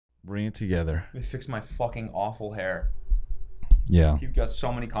Bring it together. Let me fix my fucking awful hair. Yeah. You've got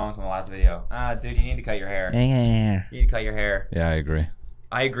so many comments on the last video. Dude, you need to cut your hair. Yeah, You need to cut your hair. I agree.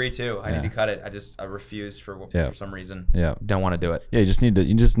 I agree too. I need to cut it. I refuse for some reason. Yeah. Don't want to do it. Yeah, you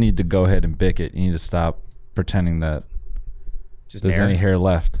just need to go ahead and bick it. You need to stop pretending that there's any hair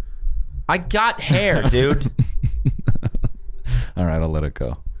left. I got hair, dude. All right, I'll let it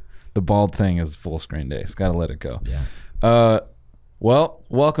go. The bald thing is full screen days. Gotta let it go. Yeah. Well,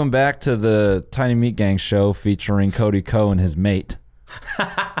 welcome back to the Tiny Meat Gang show featuring Cody Co and his mate.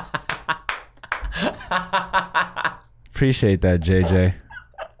 Appreciate that, JJ.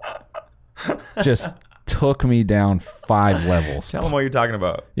 Just took me down 5 levels. Tell them what you're talking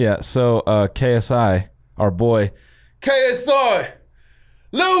about. Yeah, so KSI, our boy, KSI,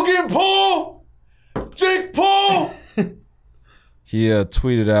 Logan Paul, Jake Paul. He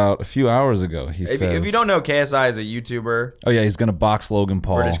tweeted out a few hours ago. He says, if you don't know, KSI is a YouTuber. Oh yeah, he's gonna box Logan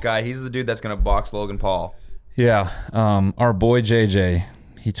Paul. British guy. He's the dude that's gonna box Logan Paul. Yeah. Our boy JJ,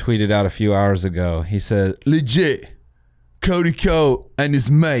 he tweeted out a few hours ago. He said, legit, Cody Co and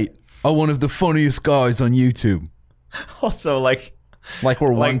his mate are one of the funniest guys on YouTube. Also, like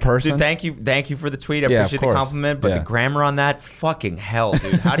we're one person. Dude, thank you for the tweet. I appreciate the compliment, but the grammar on that, fucking hell,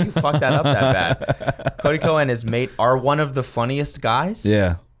 dude. How do you fuck that up that bad? Cody Co and his mate are one of the funniest guys?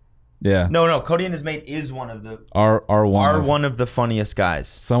 Yeah. No, Cody and his mate is one of the one of the funniest guys.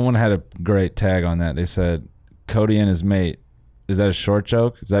 Someone had a great tag on that. They said, Cody and his mate. Is that a short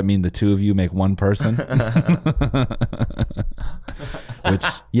joke? Does that mean the two of you make one person? Which,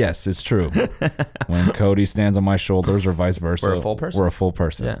 yes, it's true. When Cody stands on my shoulders or vice versa, we're a full person. We're a full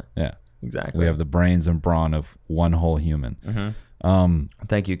person. Yeah. Exactly. We have the brains and brawn of one whole human.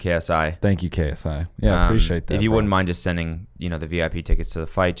 Thank you, KSI. Thank you, KSI. Yeah, appreciate that. If you wouldn't mind just sending, the VIP tickets to the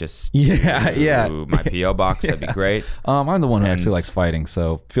fight, just to my PO box, that'd be great. I'm the one who actually likes fighting,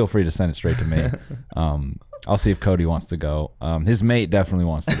 so feel free to send it straight to me. I'll see if Cody wants to go. His mate definitely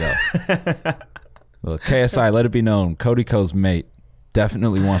wants to go. Look, KSI, let it be known, Cody Co's mate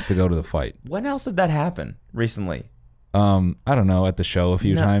definitely wants to go to the fight. When else did that happen recently? I don't know, at the show a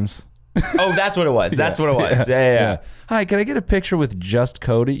few times. Oh, that's what it was. That's what it was. Yeah. Hi, can I get a picture with just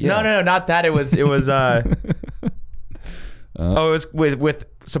Cody? Yeah. No, not that. It was. It was with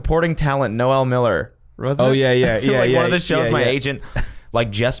supporting talent Noel Miller. Wasn't it? Yeah. One of the shows, my agent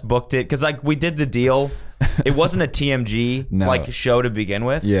just booked it because we did the deal. It wasn't a TMG show to begin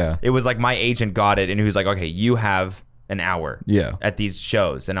with. Yeah. It was my agent got it and he was like, okay, you have an hour. At these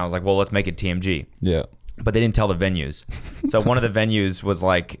shows, and I was like, well, let's make it TMG. Yeah. But they didn't tell the venues. So one of the venues was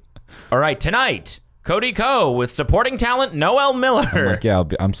like, all right, tonight, Cody Co with supporting talent Noel Miller. I'm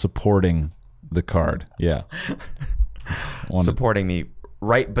like, I'm supporting the card. Yeah. Supporting me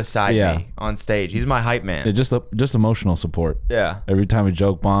right beside me on stage. He's my hype man. Yeah, just emotional support. Yeah. Every time we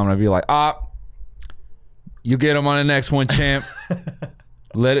joke bomb, I'd be like, you get him on the next one, champ.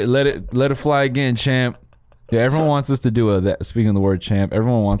 let it fly again, champ. Yeah, everyone wants us to do that. Speaking of the word champ,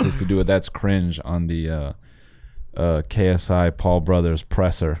 everyone wants us to do that's cringe on the KSI Paul Brothers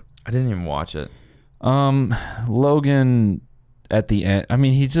presser. I didn't even watch it. Logan at the end, I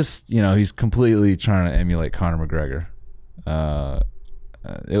mean, he just, he's completely trying to emulate Conor McGregor.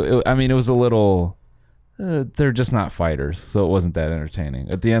 It was a little, they're just not fighters, so it wasn't that entertaining.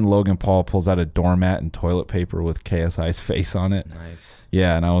 At the end, Logan Paul pulls out a doormat and toilet paper with KSI's face on it. Nice.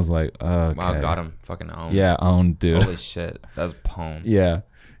 Yeah, and I was like, okay. Wow, got him fucking owned. Yeah, owned, dude. Holy shit, that was pwned. Yeah.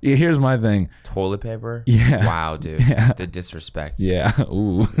 Here's my thing. Toilet paper? Yeah. Wow, dude. Yeah. The disrespect. Yeah.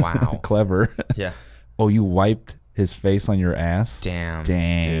 Ooh. Wow. Clever. Yeah. Oh, you wiped his face on your ass? Damn,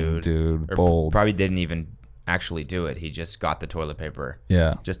 dude. Bold. Probably didn't even actually do it. He just got the toilet paper.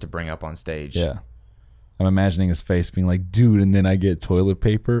 Yeah. Just to bring up on stage. Yeah. I'm imagining his face being like, dude, and then I get toilet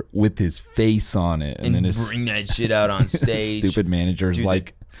paper with his face on it. And then bring that shit out on stage. Stupid managers, dude,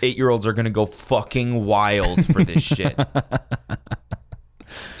 like... 8-year-olds are going to go fucking wild for this shit.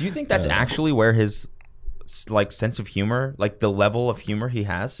 Do you think that's actually where his sense of humor, the level of humor he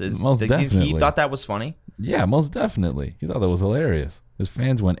has, is? Most definitely. He thought that was funny? Yeah, most definitely. He thought that was hilarious. His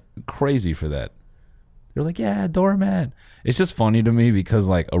fans went crazy for that. They're like, yeah, doormat. It's just funny to me because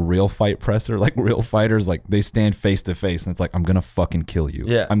a real fight presser, real fighters, they stand face to face and it's like, I'm going to fucking kill you.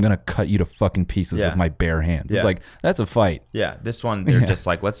 Yeah. I'm going to cut you to fucking pieces with my bare hands. It's like, that's a fight. Yeah. This one, they're just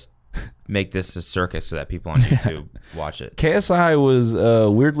like, let's make this a circus so that people on YouTube watch it. KSI was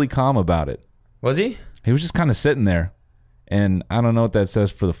weirdly calm about it. Was he? He was just kind of sitting there. And I don't know what that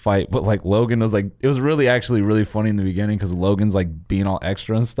says for the fight, but Logan was it was really actually really funny in the beginning because Logan's being all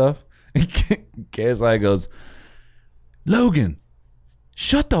extra and stuff. KSI goes, Logan,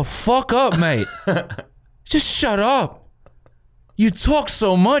 shut the fuck up, mate. Just shut up. you talk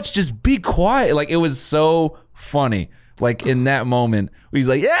so much, just be quiet. Like, it was so funny. Like, in that moment, where he's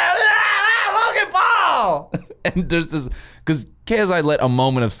like, yeah, Logan Paul! And there's this, because KSI let a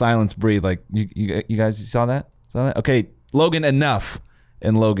moment of silence breathe. Like, you guys saw that? Okay, Logan, enough.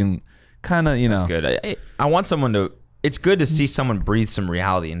 And Logan kind of, That's good. I want someone to, it's good to see someone breathe some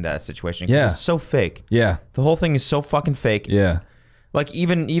reality in that situation. Because it's so fake. Yeah. The whole thing is so fucking fake. Yeah. Like,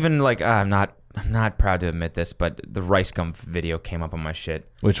 even like, I'm not proud to admit this, but the Rice Gum video came up on my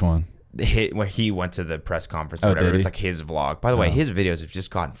shit. Which one? Where he went to the press conference or whatever. It's like his vlog. By the way, his videos have just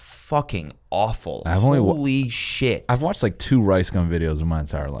gotten fucking awful. Holy shit. I've watched like 2 Rice Gum videos in my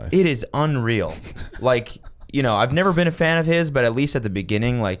entire life. It is unreal. Like, I've never been a fan of his, but at least at the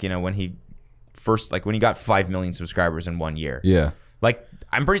beginning, like, when he first, like when he got 5 million subscribers in 1 year. Yeah. Like,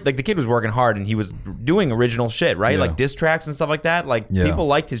 the kid was working hard and he was doing original shit, right? Like diss tracks and stuff like that. Like, people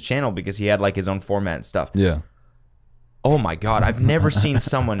liked his channel because he had like his own format and stuff. Yeah. Oh my God, I've never seen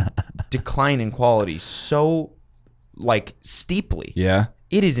someone decline in quality so, like, steeply. Yeah.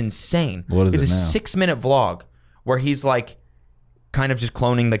 It is insane. What is it's it now? It's a 6-minute vlog where he's like, kind of just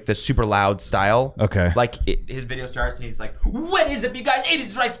cloning like the super loud style. Okay. Like, his video starts and he's like, what is it, you guys? It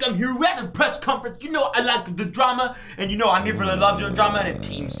is Rice Gum here. We're at the press conference. I like the drama, and I'm here for the love of drama, and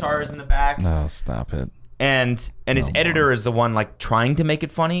Team Stars in the back. No, stop it. And his editor is the one like trying to make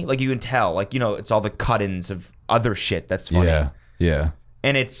it funny. Like, you can tell, like, it's all the cut-ins of other shit that's funny. Yeah. Yeah.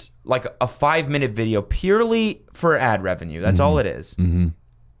 And it's like a 5-minute video purely for ad revenue. That's all it is. Mm-hmm.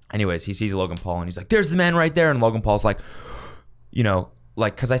 Anyways, he sees Logan Paul and he's like, there's the man right there. And Logan Paul's like,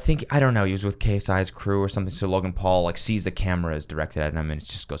 like, because I don't know, he was with KSI's crew or something. So Logan Paul like sees the camera is directed at him and it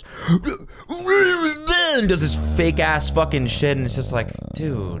just goes, and does this fake ass fucking shit. And it's just like,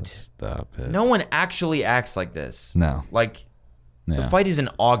 dude, stop it. No one actually acts like this. No. Like, the fight is in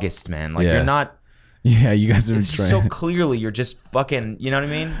August, man. Like, you're not. Yeah, you guys have been trained. So clearly you're just fucking, you know what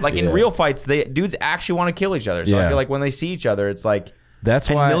I mean? Like, in real fights, dudes actually want to kill each other. So I feel like when they see each other, it's like, that's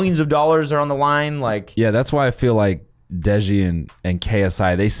why millions of dollars are on the line. Like, yeah, that's why I feel like Deji and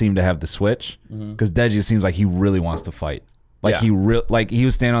KSI, they seem to have the switch, because Deji seems like he really wants to fight. Like, he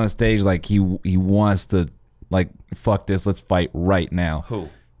was standing on the stage like he wants to, like, fuck this, let's fight right now. Who?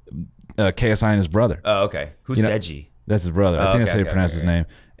 KSI and his brother. Oh, okay. Who's Deji? That's his brother. I think that's how you pronounce his name.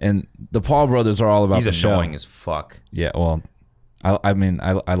 And the Paul brothers are all about the show. He's annoying as fuck. Yeah, well, I mean,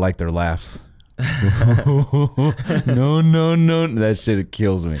 I like their laughs. No. That shit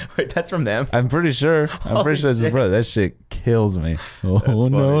kills me. Wait, that's from them? I'm pretty sure. I'm pretty sure that's his brother. That shit kills me. Oh,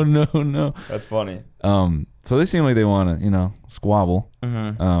 no. That's funny. So they seem like they want to, squabble.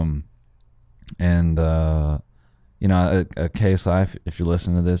 And, KSI, if you're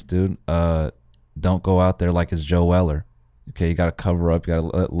listening to this, dude, don't go out there like it's Joe Weller. Okay, you got to cover up. You got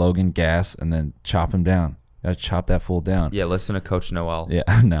to let Logan gas and then chop him down. You got to chop that fool down. Yeah, listen to Coach Noel. Yeah,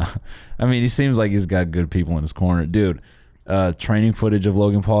 no. I mean, he seems like he's got good people in his corner. Dude, training footage of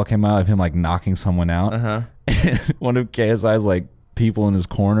Logan Paul came out of him, like, knocking someone out. And one of KSI's, like, people in his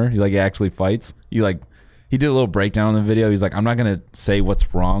corner, he actually fights. He did a little breakdown on the video. He's like, I'm not going to say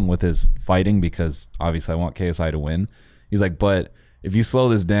what's wrong with his fighting because obviously I want KSI to win. He's like, but if you slow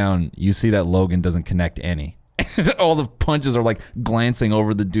this down, you see that Logan doesn't connect any. All the punches are, like, glancing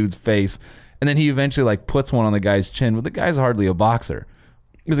over the dude's face. And then he eventually, like, puts one on the guy's chin, but the guy's hardly a boxer.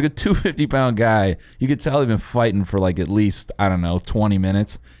 He's like a 250-pound guy. You could tell he'd been fighting for, like, at least, I don't know, 20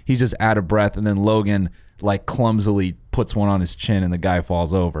 minutes. He's just out of breath, and then Logan, like, clumsily puts one on his chin, and the guy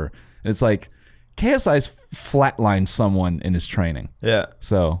falls over. And it's like, KSI's flatlined someone in his training. Yeah.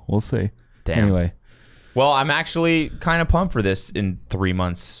 So, we'll see. Damn. Anyway. Well, I'm actually kind of pumped for this in 3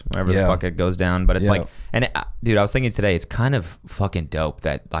 months, whenever the fuck it goes down. But it's like, dude, I was thinking today, it's kind of fucking dope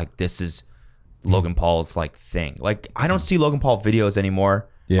that, like, this is Logan Paul's, like, thing. Like, I don't see Logan Paul videos anymore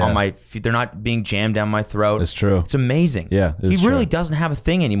on my feet. They're not being jammed down my throat. That's true. It's amazing. Yeah, he really doesn't have a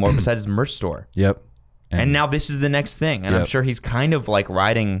thing anymore besides his merch store. Yep. And now this is the next thing. And I'm sure he's kind of, like,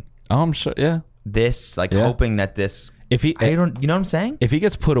 riding I'm sure, this, like, hoping that this... If he, you know what I'm saying? If he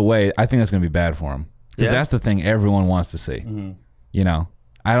gets put away, I think that's going to be bad for him. Because that's the thing everyone wants to see. You know?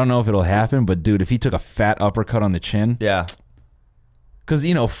 I don't know if it'll happen, but, dude, if he took a fat uppercut on the chin... Yeah. Because,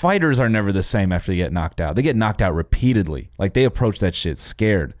 fighters are never the same after they get knocked out. They get knocked out repeatedly. Like, they approach that shit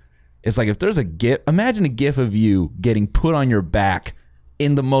scared. It's like, if there's a GIF... Imagine a GIF of you getting put on your back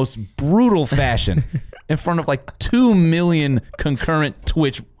in the most brutal fashion in front of, like, 2 million concurrent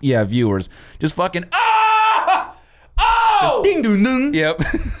Twitch viewers. Just fucking... Ah! Oh! Just ding dong dong. Yep.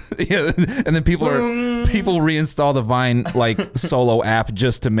 Yeah. And then people reinstall the Vine, like, solo app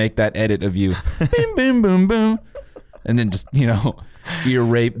just to make that edit of you. Boom, boom, boom, boom. And then just, ear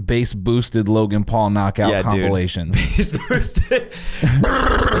rape, bass boosted Logan Paul knockout compilations. Bass boosted.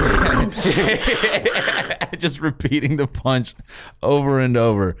 Just repeating the punch over and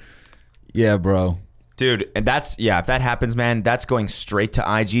over. Yeah, bro. Dude, and that's, if that happens, man, that's going straight to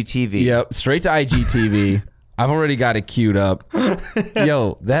IGTV. Yep, straight to IGTV. I've already got it queued up.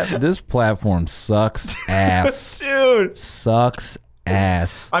 Yo, this platform sucks ass. Dude. Sucks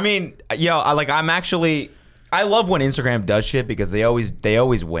ass. I mean, I love when Instagram does shit because they always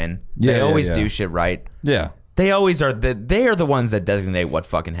win. They always do shit right. Yeah. They always are they are the ones that designate what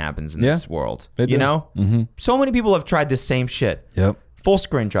fucking happens in this world. You know? Mm-hmm. So many people have tried this same shit. Yep. Full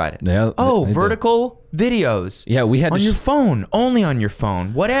screen tried it. Yeah, vertical videos. Yeah, we had on your phone, only on your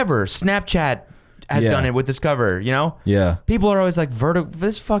phone. Whatever. Snapchat has done it with Discover, you know? Yeah. People are always like,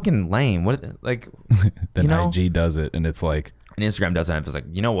 this fucking lame. What, like, then IG does it, and it's like... And Instagram does it, and it's like,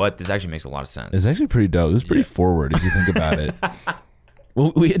 you know what? This actually makes a lot of sense. It's actually pretty dope. This is pretty forward if you think about it.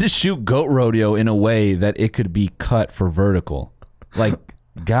 Well, we had to shoot Goat Rodeo in a way that it could be cut for vertical. Like...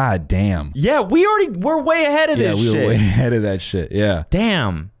 God damn. Yeah, we're way ahead of this shit. Yeah, we were way ahead of that shit. Yeah.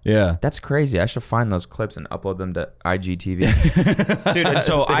 Damn. Yeah. That's crazy. I should find those clips and upload them to IGTV. Dude, and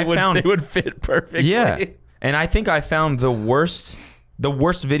so they would fit perfectly. Yeah. And I think I found the worst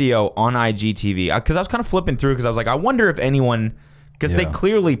video on IGTV because I was kind of flipping through because I was like, I wonder if anyone, because they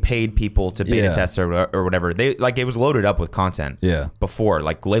clearly paid people to beta test or whatever. They like it was loaded up with content. Yeah. Before,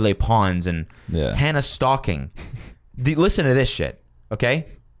 like Lele Pons and Hannah Stalking. Listen to this shit. Okay,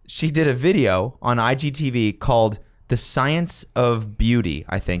 she did a video on IGTV called "The Science of Beauty,"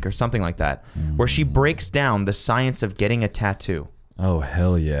 I think, or something like that, where she breaks down the science of getting a tattoo. Oh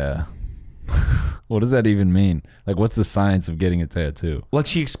hell yeah! What does that even mean? Like, what's the science of getting a tattoo? Like,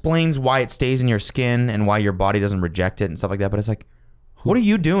 she explains why it stays in your skin and why your body doesn't reject it and stuff like that. But it's like, what are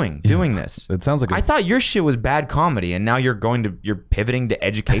you doing this? It sounds like I thought your shit was bad comedy, and now you're pivoting to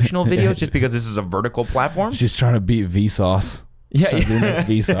educational videos just because this is a vertical platform. She's trying to beat Vsauce. Yeah,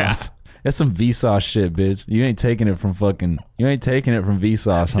 Vsauce. That's some Vsauce shit, bitch. You ain't taking it from Vsauce,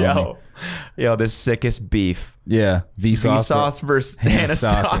 homie. Yo, the sickest beef. Yeah, Vsauce versus Hannah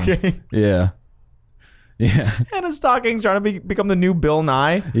Stocking. Yeah. Hannah Stocking's trying to become the new Bill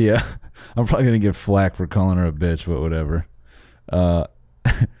Nye. Yeah, I'm probably gonna get flack for calling her a bitch, but whatever. I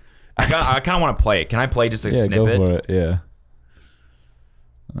kind of want to play it. Can I play just a snippet? Go for it. Yeah.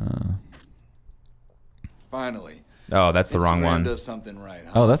 Finally. Oh, that's the wrong one. Does something right,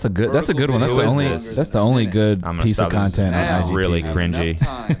 huh? Oh, that's a good one. That's the only good piece of content on IGTV. Really cringy.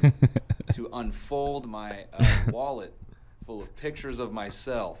 Time to unfold my wallet full of pictures of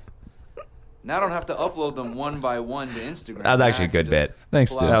myself. Now I don't have to upload them one by one to Instagram. That was actually a good bit.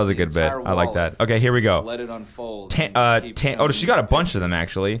 Thanks, dude. That was a good bit. I like that. Okay, here we go. Just let it unfold. She got a bunch of them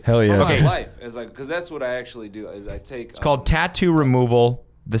actually. Hell yeah. Okay. My life, because that's what I actually do. Is I take. It's called tattoo removal: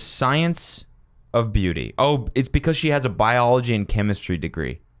 the science of beauty. Oh, it's because she has a biology and chemistry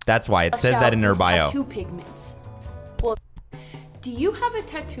degree. That's why it says that in her bio. Tattoo pigments. Well, do you have a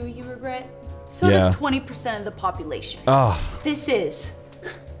tattoo you regret? So does 20% of the population. Oh. This is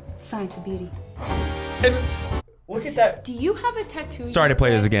science of beauty. And look at that. Do you have a tattoo? Sorry to play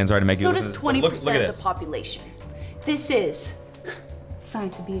this again. Sorry to make you. So does 20% of the population. This is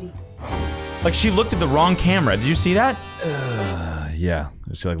science of beauty. Like, she looked at the wrong camera. Did you see that? Yeah.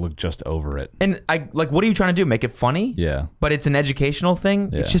 She looked just over it. And what are you trying to do? Make it funny? Yeah. But it's an educational thing?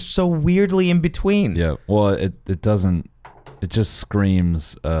 Yeah. It's just so weirdly in between. Yeah. Well, it doesn't, it just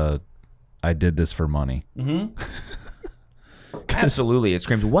screams, I did this for money. Mm-hmm. Absolutely. It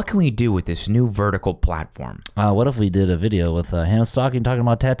screams, what can we do with this new vertical platform? What if we did a video with Hannah Stocking talking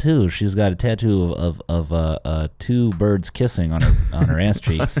about tattoos? She's got a tattoo of two birds kissing on her ass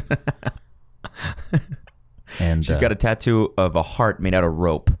cheeks. And she's got a tattoo of a heart made out of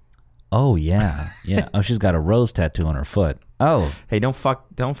rope. Oh yeah. Oh, she's got a rose tattoo on her foot. Oh, hey, don't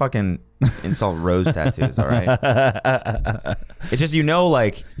fucking insult rose tattoos, all right? It's just, you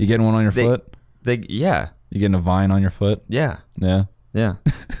getting one on your foot. Yeah. You getting a Vine on your foot? Yeah. Yeah. Yeah.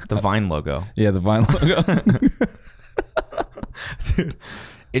 The Vine logo. Yeah, the Vine logo. Dude.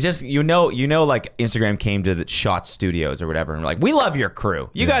 It's just, Instagram came to the Shot Studios or whatever, and we're like, we love your crew.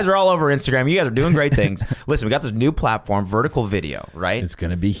 You guys are all over Instagram. You guys are doing great things. Listen, we got this new platform, vertical video, right? It's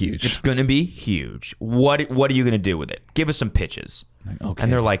going to be huge. It's going to be huge. What are you going to do with it? Give us some pitches. Okay.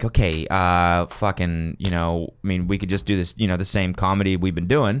 And they're like, okay, we could just do this, the same comedy we've been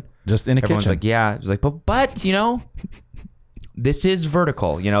doing. Just in a Everyone's kitchen. like, yeah. It's like, but this is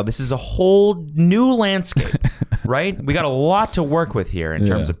vertical. This is a whole new landscape, right? We got a lot to work with here in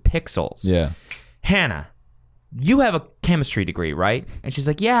terms of pixels. Yeah. Hannah, you have a chemistry degree, right? And she's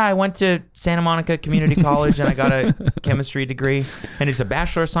like, yeah, I went to Santa Monica Community College and I got a chemistry degree. And it's a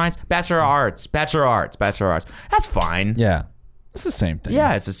Bachelor of Science, Bachelor of Arts, Bachelor of Arts, Bachelor of Arts. That's fine. Yeah. It's the same thing.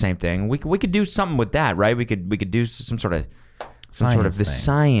 Yeah, it's the same thing. We could do something with that, right? We could do some sort of the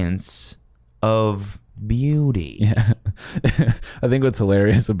science of beauty. Yeah. I think what's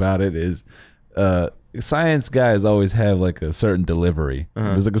hilarious about it is science guys always have like a certain delivery.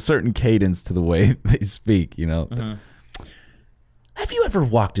 There's like a certain cadence to the way they speak, you know. Have you ever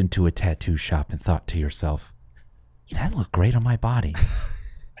walked into a tattoo shop and thought to yourself, that looked great on my body?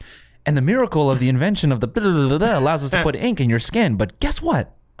 And the miracle of the invention of the blah, blah, blah, blah allows us to put ink in your skin. But guess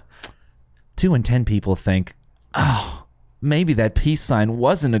what? 2 in 10 people think, oh, maybe that peace sign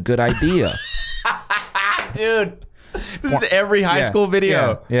wasn't a good idea. Dude, this is every high school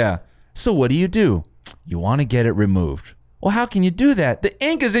video. Yeah. So what do? You want to get it removed. Well, how can you do that? The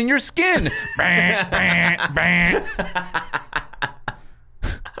ink is in your skin.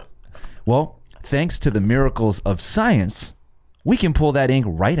 Well, thanks to the miracles of science, we can pull that ink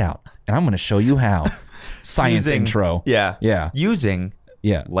right out. And I'm going to show you how. Science intro. Yeah. Yeah. Using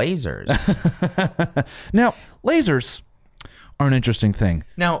lasers. Now, lasers are an interesting thing.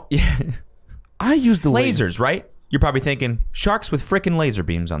 Now, I use the lasers, right? You're probably thinking, sharks with frickin' laser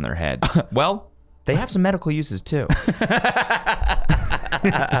beams on their heads. Well, they have some medical uses too.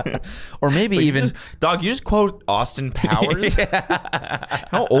 Or maybe even... You just quote Austin Powers?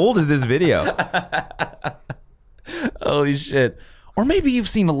 How old is this video? Holy shit. Or maybe you've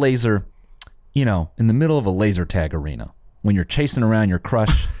seen a laser, in the middle of a laser tag arena. When you're chasing around your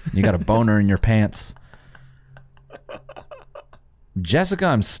crush, you got a boner in your pants. Jessica,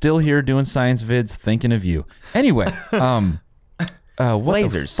 I'm still here doing science vids thinking of you. Anyway, what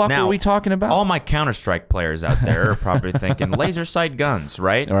lasers. the fuck now, are we talking about? All my Counter-Strike players out there are probably thinking laser sight guns,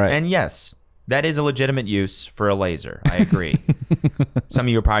 right? All right. And yes, that is a legitimate use for a laser. I agree. Some of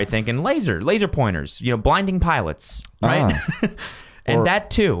you are probably thinking laser pointers, blinding pilots, right? And that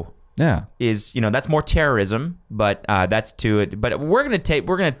too. Yeah. Is, that's more terrorism, but that's to it. But we're going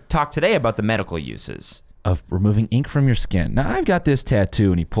to talk today about the medical uses of removing ink from your skin. Now, I've got this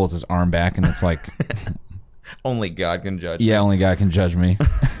tattoo, and he pulls his arm back, and it's like... Only God can judge me. Yeah, only God can judge me.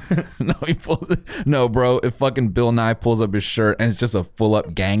 No, bro, if fucking Bill Nye pulls up his shirt, and it's just a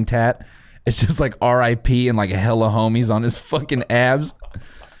full-up gang tat, it's just like R.I.P. and like hella homies on his fucking abs.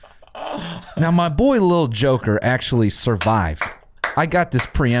 Now, my boy Lil Joker actually survived. I got this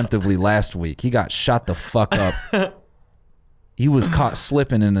preemptively last week. He got shot the fuck up. He was caught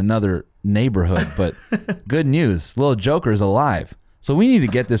slipping in another neighborhood, but good news, Lil Joker's alive. So we need to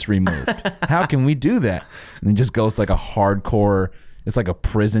get this removed. How can we do that? And it just goes like a hardcore, it's like a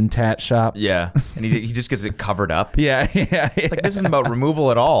prison tat shop. Yeah. And he just gets it covered up. Yeah. It's like, this isn't about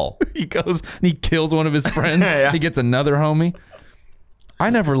removal at all. He goes and he kills one of his friends. He gets another homie. I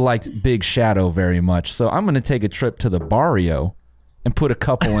never liked Big Shadow very much, so I'm going to take a trip to the barrio and put a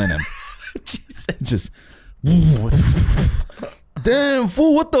couple in him. Jesus. Just... Damn,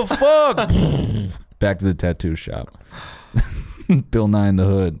 fool, what the fuck? Back to the tattoo shop. Bill Nye in the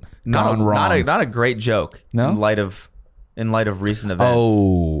Hood. Gone wrong. Not a great joke. No? In light of recent events.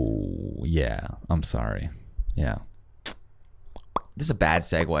 Oh, yeah. I'm sorry. Yeah. This is a bad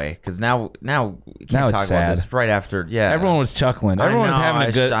segue because now we can't Now it's talk sad. about this right after. Yeah. Everyone was chuckling. Everyone was having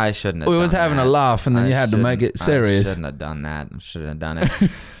a good... I shouldn't have We was done having that. a laugh, and then you had to make it serious. I shouldn't have done that. I shouldn't have done it.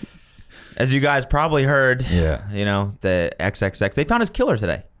 As you guys probably heard, the XXX, they found his killer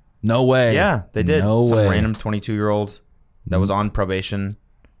today. No way. Yeah, they did. No Some way. random 22-year-old that was on probation.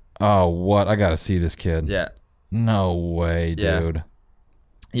 Oh, what? I got to see this kid. Yeah. No way, dude.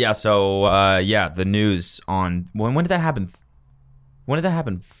 Yeah, so, the news on... When did that happen? When did that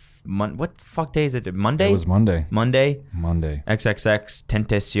happen? What fuck day is it? Monday? It was Monday. Monday. XXX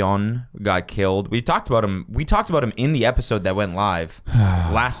Tentacion got killed. We talked about him. We talked about him in the episode that went live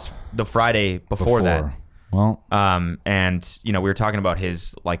the Friday before that. Well, and we were talking about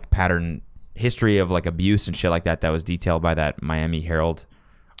his like pattern history of like abuse and shit like that was detailed by that Miami Herald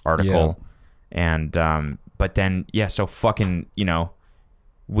article. Yeah. And but then so fucking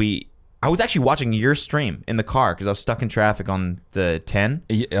I was actually watching your stream in the car because I was stuck in traffic on the 10.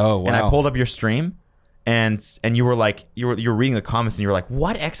 Oh, wow. And I pulled up your stream, and you were like, you were reading the comments, and you were like,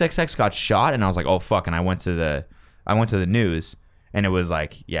 "What? XXX got shot?" And I was like, "Oh fuck!" And I went to the news, and it was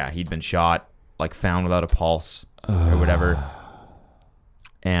like, yeah, he'd been shot, like found without a pulse or whatever.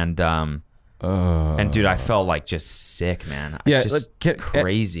 And dude, I felt like just sick, man. Yeah, just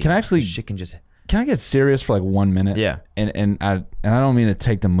crazy. Can I actually? Shit can just. Can I get serious for like 1 minute? Yeah. And I don't mean to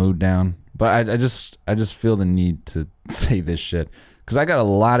take the mood down, but I just feel the need to say this shit because I got a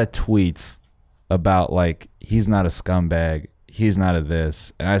lot of tweets about like he's not a scumbag, he's not a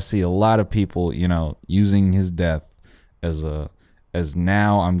this, and I see a lot of people, you know, using his death as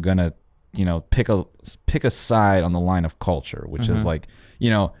now I'm gonna, you know, pick a side on the line of culture, which is like, you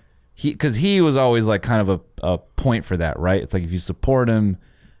know, because he was always like kind of a point for that, right? It's like if you support him,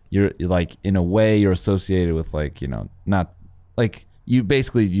 you're like in a way you're associated with like, you know, not like you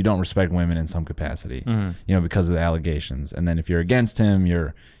don't respect women in some capacity, you know, because of the allegations. And then if you're against him,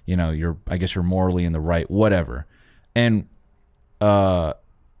 you're I guess you're morally in the right, whatever. And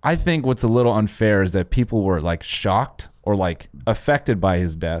I think what's a little unfair is that people were like shocked or like affected by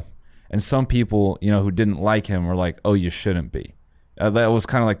his death, and some people, you know, who didn't like him were like, oh, you shouldn't be. That was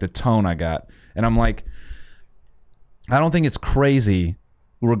kind of like the tone I got. And I'm like, I don't think it's crazy,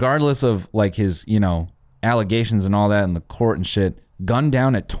 regardless of like his, you know, allegations and all that in the court and shit. Gunned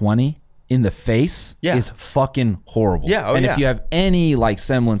down at 20 in the face is fucking horrible. Yeah. And if you have any like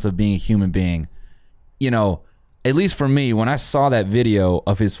semblance of being a human being, you know, at least for me, when I saw that video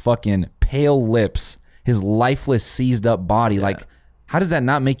of his fucking pale lips, his lifeless, seized up body, like, how does that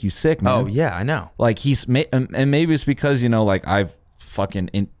not make you sick, man? Oh, yeah, I know. Like, and maybe it's because, you know, like, I've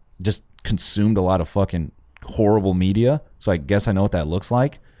fucking just consumed a lot of fucking horrible media, so I guess I know what that looks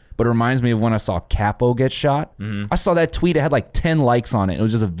like. But it reminds me of when I saw Capo get shot. I saw that tweet. It had like 10 likes on it. It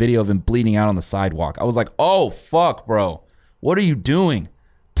was just a video of him bleeding out on the sidewalk. I was like, oh, fuck, bro. What are you doing?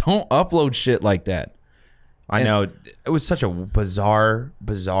 Don't upload shit like that. I know. It was such a bizarre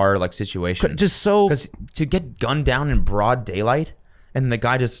like situation. Just so... Because to get gunned down in broad daylight, and the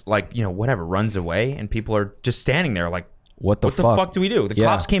guy just like, you know, whatever, runs away, and people are just standing there like, what the fuck do we do? The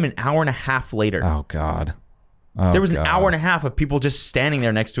cops came an hour and a half later. Oh, God. Oh, there was an hour and a half of people just standing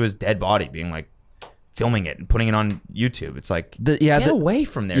there next to his dead body, being like, filming it and putting it on YouTube. It's like, get away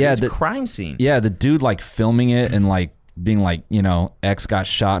from there. It's a crime scene. Yeah, the dude like filming it and like being like, you know, X got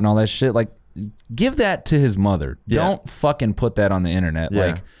shot and all that shit. Like, give that to his mother. Don't fucking put that on the internet.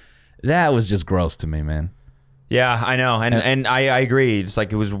 Like, that was just gross to me, man. Yeah, I know. And I agree. It's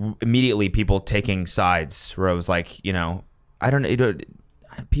like it was immediately people taking sides where it was like, you know, I don't know,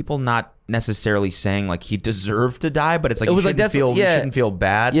 people not necessarily saying like he deserved to die, but it's like, you shouldn't feel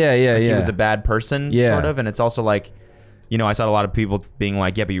bad. Like he was a bad person, sort of. And it's also like, you know, I saw a lot of people being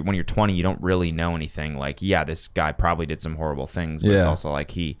like, yeah, but when you're 20, you don't really know anything. Like, yeah, this guy probably did some horrible things, but it's also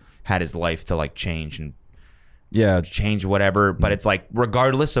like he had his life to like change and change whatever. But it's like,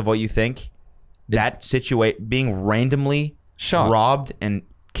 regardless of what you think, that situation, being randomly robbed and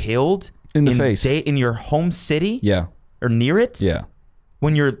killed in the face in your home city, or near it,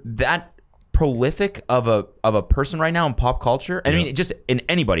 when you're that prolific of a person right now in pop culture. I mean, just in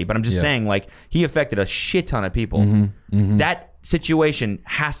anybody, but I'm just saying, like, he affected a shit ton of people. That situation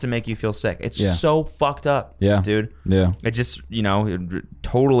has to make you feel sick. It's so fucked up, dude. It just, you know, it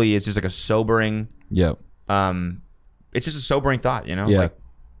totally is just like a sobering. It's just a sobering thought, you know. Like,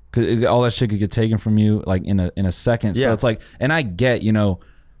 because all that shit could get taken from you like in a second. So it's like, and I get, you know,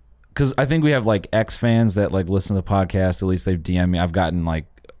 because I think we have like X fans that like listen to the podcast. At least they've DM'd me. I've gotten like,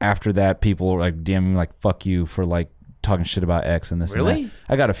 after that, people are like DMing me like, fuck you for like talking shit about X and this and that.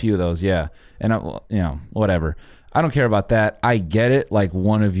 I got a few of those, and I, you know, whatever. I don't care about that. I get it. Like,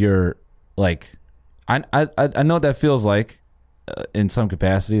 one of your, like, I know what that feels like in some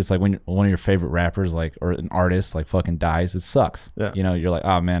capacity. It's like when one of your favorite rappers, like, or an artist, like, fucking dies. It sucks. You know, you're like,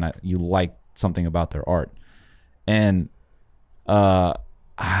 oh man, you like something about their art, and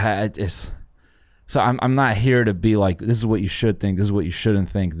so I'm not here to be like, this is what you should think, this is what you shouldn't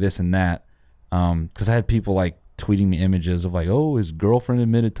think, this and that. Because I had people like tweeting me images of like, oh, his girlfriend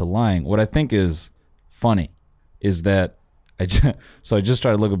admitted to lying. What I think is funny is that I just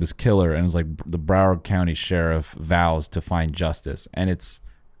tried to look up his killer, and it's like the Broward County Sheriff vows to find justice. And it's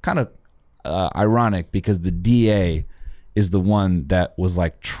kind of ironic because the DA is the one that was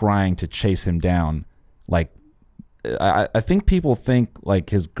like trying to chase him down. Like, I think people think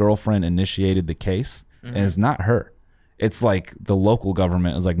like his girlfriend initiated the case, and it's not her. It's like the local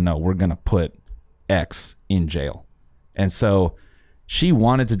government is like, no, we're going to put X in jail. And so she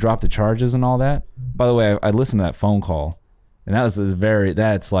wanted to drop the charges and all that. By the way, I listened to that phone call, and that's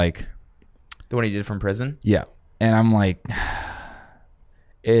like... The one he did from prison? Yeah. And I'm like,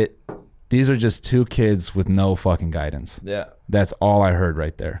 these are just two kids with no fucking guidance. Yeah. That's all I heard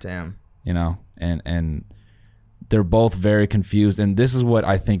right there. Damn. You know, and they're both very confused, and this is what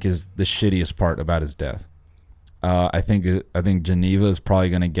I think is the shittiest part about his death. I think Geneva is probably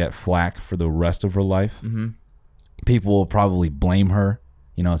going to get flack for the rest of her life. People will probably blame her.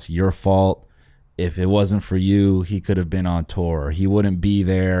 You know, it's your fault. If it wasn't for you, he could have been on tour, or he wouldn't be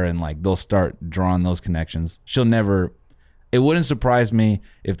there, and like they'll start drawing those connections. She'll never it wouldn't surprise me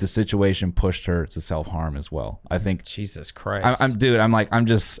if the situation pushed her to self-harm as well. I think Jesus Christ. I'm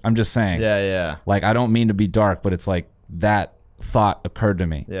just saying. Yeah. Like, I don't mean to be dark, but it's like that thought occurred to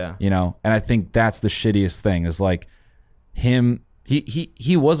me. Yeah. You know, and I think that's the shittiest thing is like him.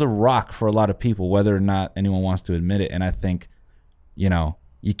 He was a rock for a lot of people, whether or not anyone wants to admit it. And I think, you know,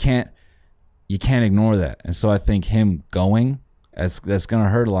 you can't ignore that. And so I think him going, that's gonna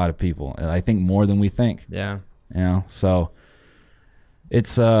hurt a lot of people. I think more than we think. Yeah. You know, so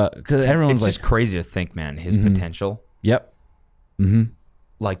it's because everyone's it's just crazy to think, man, his potential. Yep.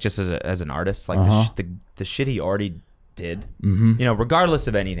 Like just as an artist, like the shit he already did, you know, regardless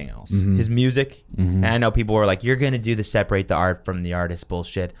of anything else, his music. And I know people were like, "You're gonna do the separate the art from the artist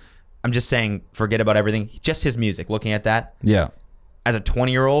bullshit." I'm just saying, forget about everything. Just his music. Looking at that, yeah. As a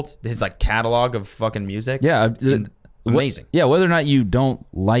 20-year-old, his like catalog of fucking music, Yeah. amazing. Yeah, whether or not you don't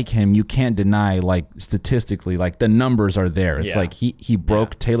like him, you can't deny, like, statistically, like, the numbers are there. It's like he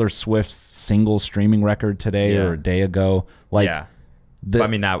broke Taylor Swift's single streaming record today or a day ago. Like, I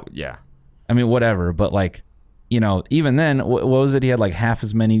mean, whatever. But, like, you know, even then, what was it? He had, like, half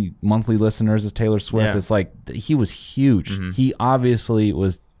as many monthly listeners as Taylor Swift. Yeah. It's like, he was huge. He obviously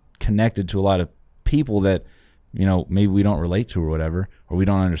was connected to a lot of people that, you know, maybe we don't relate to or whatever, or we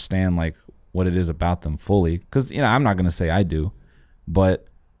don't understand, like, what it is about them fully, because, you know, I'm not going to say I do, but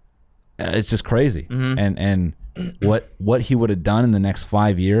it's just crazy. And what he would have done in the next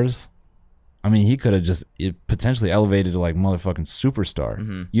 5 years, I mean, he could have just potentially elevated to like motherfucking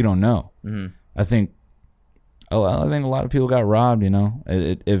superstar. You don't know. I think a lot of people got robbed. You know,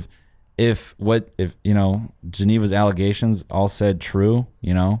 if you know, Geneva's allegations all said true,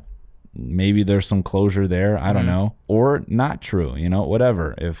 you know, maybe there's some closure there. I don't know, or not true. You know,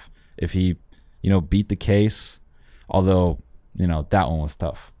 whatever. If he, you know, beat the case, although, you know, that one was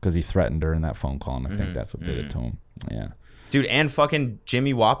tough because he threatened her in that phone call, and I think that's what did it to him. Yeah. dude, and fucking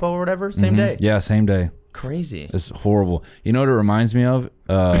Jimmy Wapo or whatever, same day. Yeah, same day. Crazy. It's horrible. You know what it reminds me of?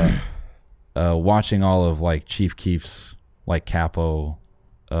 Watching all of like Chief Keef's, like Capo,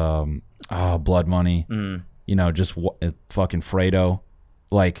 Blood Money. You know, just fucking Fredo,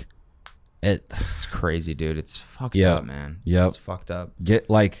 like. It's crazy, dude. It's fucked up, man. Yep. It's fucked up.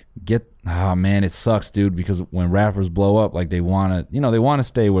 Oh man, it sucks, dude, because when rappers blow up, like they want to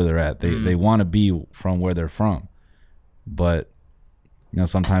stay where they're at. They want to be from where they're from. But you know,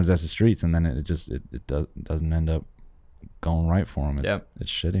 sometimes that's the streets, and then it doesn't end up going right for them.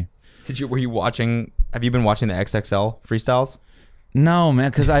 It's shitty. Have you been watching the XXL freestyles? No,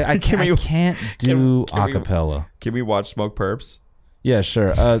 man, because I can't do acapella. Can we watch Smoke Perps? Yeah,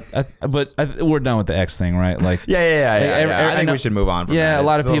 sure. But we're done with the X thing, right? Like, yeah. I think we should move on from that. Yeah, a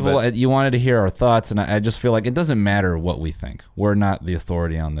lot of people, you wanted to hear our thoughts, and I just feel like it doesn't matter what we think. We're not the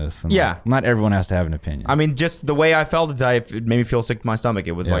authority on this. And like, not everyone has to have an opinion. I mean, just the way I felt it made me feel sick to my stomach.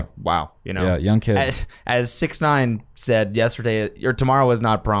 It was like, wow, you know. Yeah, young kid. As 6ix9ine said yesterday, or tomorrow is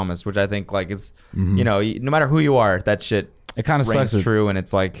not promised, which I think like is, you know, no matter who you are, that shit it kind of sucks. True, and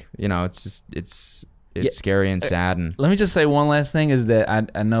it's like, you know, it's just it's scary and sad. And let me just say one last thing is that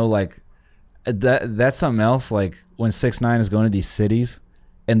I know like that's something else. Like when 6ix9ine is going to these cities,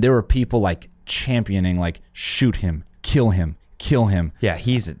 and there were people like championing like shoot him, kill him. Yeah,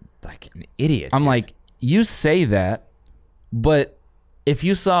 he's like an idiot. I'm like, you say that, but if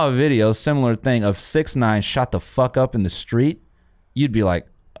you saw a video, similar thing of 6ix9ine shot the fuck up in the street, you'd be like,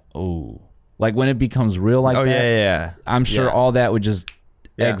 oh, like when it becomes real like that. Yeah. I'm sure all that would just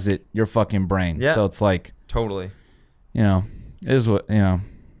exit your fucking brain. Yeah. So it's like, totally, you know, it is what, you know,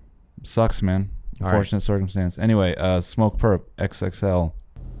 sucks, man. Unfortunate circumstance. Anyway, Smoke Perp XXL.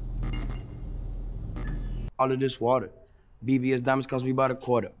 All of this water. BBS diamonds cost me about a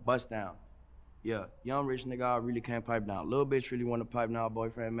quarter. Bust down. Yeah, young rich nigga, I really can't pipe down. Little bitch really wanna pipe now.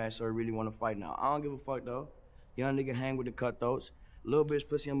 Boyfriend mad, so he really wanna fight now. I don't give a fuck though. Young nigga hang with the cutthroats. Little bitch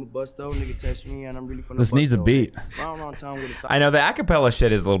pussy, I'm a bust though. Nigga text me and I'm really finna This needs a beat. I know the acapella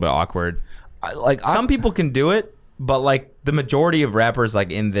shit is a little bit awkward. Some people can do it, but like the majority of rappers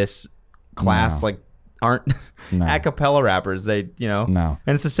like in this class like aren't acapella rappers. They, you know,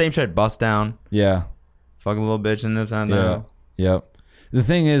 and it's the same shit. Bust down. Yeah. Fucking little bitch in this time. Yeah. Yep. The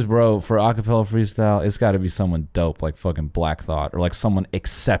thing is, bro, for acapella freestyle, it's got to be someone dope like fucking Black Thought or like someone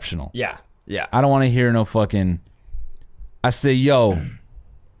exceptional. Yeah. I don't want to hear no fucking. I say, yo,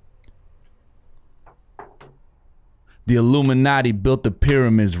 the Illuminati built the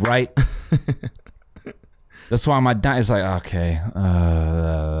pyramids, right? That's why my it's like, okay,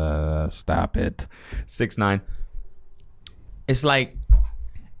 stop it. 6ix9ine. It's like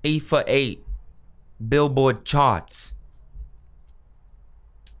 8 for 8 Billboard charts.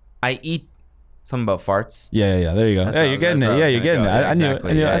 I eat Something about farts. Yeah. There you go. You're getting it. Yeah, you're getting it. I knew it.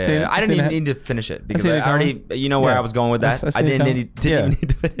 I didn't even need to finish it because I already, you know where I was going with that. I didn't even need to finish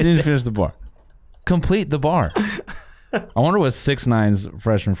it. Didn't finish the bar. Complete the bar. I wonder what 6ix9ine's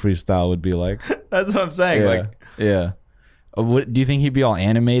freshman freestyle would be like. That's what I'm saying. Yeah. Do you think he'd be all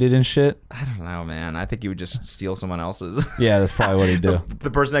animated and shit? I don't know, man. I think he would just steal someone else's. Yeah, that's probably what he'd do.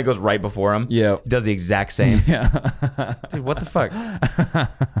 The person that goes right before him. Yeah. Does the exact same. Yeah. Dude, what the fuck?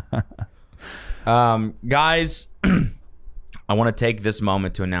 Guys, I want to take this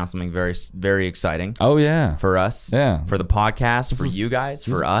moment to announce something very, very exciting. Oh, yeah. For us. Yeah. For the podcast, for you guys,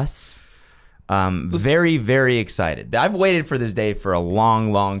 for us. Very, very excited. I've waited for this day for a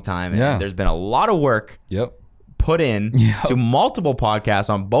long, long time. And there's been a lot of work. Yep. Put in to multiple podcasts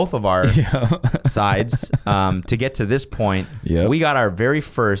on both of our sides to get to this point. Yep. We got our very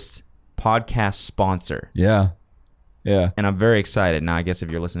first podcast sponsor. Yeah. And I'm very excited. Now, I guess if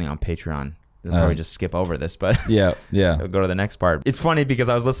you're listening on Patreon, you'll probably just skip over this, but yeah. We'll go to the next part. It's funny because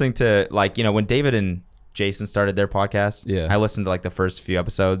I was listening to, like, you know, when David and Jason started their podcast, I listened to like the first few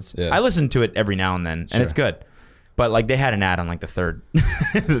episodes. I listened to it every now and then, and it's good. But like they had an ad on like the third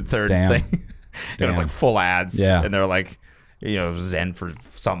thing. It was like full ads. Yeah. And they're like, you know, Zen for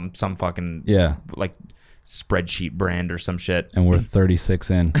some fucking like spreadsheet brand or some shit. And we're 36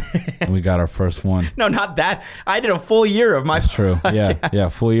 in. And we got our first one. No, not that. I did a full year of my That's true. podcast. Yeah.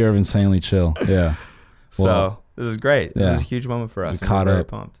 Full year of Insanely Chill. Yeah. So this is great. This is a huge moment for us. We caught very up.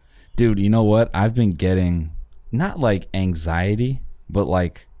 Pumped. Dude, you know what? I've been getting not like anxiety, but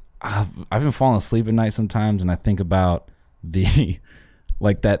like I've been falling asleep at night sometimes, and I think about the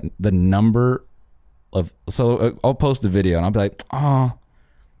like the number of. So I'll post a video and I'll be like, oh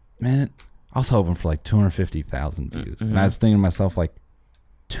man, I was hoping for like 250,000 views, and I was thinking to myself like,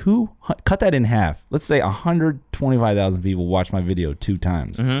 cut that in half. Let's say 125,000 people watch my video 2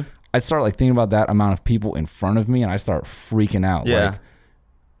 times. I start like thinking about that amount of people in front of me, and I start freaking out. Like,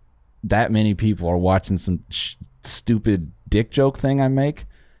 that many people are watching some stupid dick joke thing I make.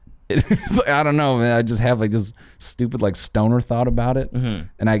 It's like, I don't know, man. I just have like this stupid like stoner thought about it, and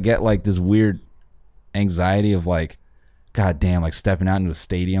I get like this weird anxiety of like, God damn, like stepping out into a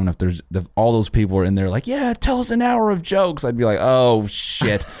stadium, and if all those people are in there like, yeah, tell us an hour of jokes, I'd be like, oh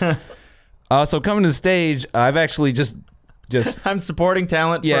shit. So coming to the stage, I've actually just I'm supporting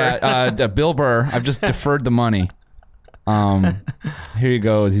talent. Bill Burr. I've just deferred the money. Here you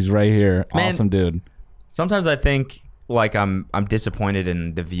go. He's right here. Man, awesome dude. Sometimes I think like I'm disappointed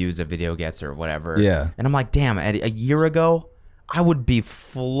in the views a video gets or whatever. Yeah. And I'm like, damn, a year ago I would be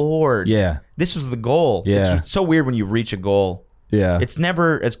floored. Yeah. This was the goal. Yeah. It's so weird when you reach a goal. Yeah. It's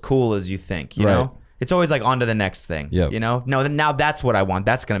never as cool as you think, you know? It's always like on to the next thing. Yep. You know? No, now that's what I want.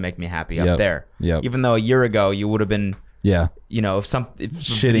 That's gonna make me happy up there. Yep. Even though a year ago you would have been you know,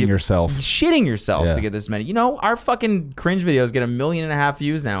 shitting yourself to get this many. You know, our fucking cringe videos get 1.5 million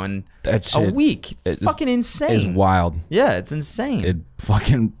views now in a week. It's fucking insane. It's wild. Yeah, it's insane. It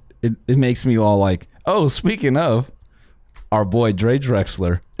fucking it makes me all like, oh, speaking of our boy Dre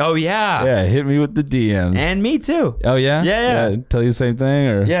Drexler. Oh yeah. Yeah, hit me with the DMs. And me too. Oh yeah? Yeah. Tell you the same thing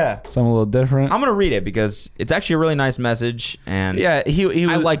or something a little different? I'm gonna read it because it's actually a really nice message, and he was,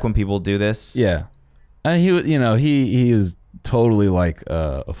 I like when people do this. Yeah. And he was totally like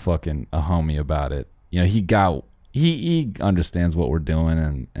a homie about it. You know, he understands what we're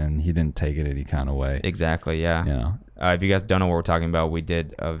doing, and he didn't take it any kind of way. Exactly, yeah. You know, if you guys don't know what we're talking about, we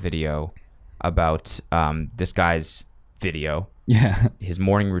did a video about this guy's video. Yeah. His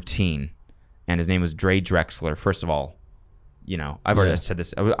morning routine, and his name was Dre Drexler. First of all, you know, I've already said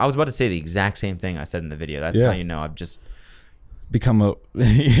this. I was about to say the exact same thing I said in the video. That's how you know I've just become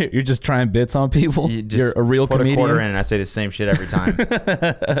you're just trying bits on people. You're a real comedian. Put a quarter in and I say the same shit every time.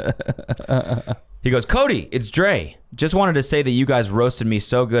 He goes, Cody, it's Dre. Just wanted to say that you guys roasted me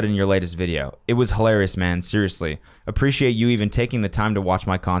so good in your latest video. It was hilarious, man. Seriously. Appreciate you even taking the time to watch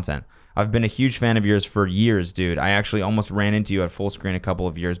my content. I've been a huge fan of yours for years, dude. I actually almost ran into you at Full Screen a couple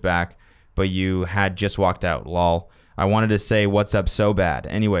of years back, but you had just walked out. Lol. I wanted to say what's up so bad.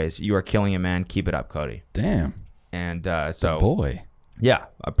 Anyways, you are killing it, man. Keep it up, Cody. Damn. And so, boy, yeah,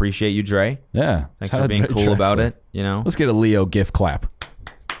 appreciate you, Dre. Yeah, thanks for being cool about it. You know, let's get a Leo gift clap.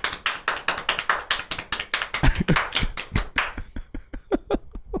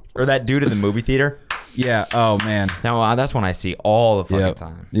 Or that dude in the movie theater. Yeah. Oh man. Now that's when I see all the fucking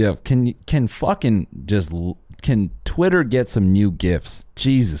time. Yeah. Can Twitter get some new gifts?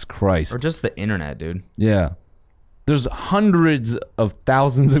 Jesus Christ. Or just the internet, dude. Yeah. There's hundreds of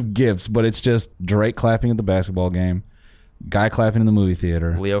thousands of gifts, but it's just Drake clapping at the basketball game, guy clapping in the movie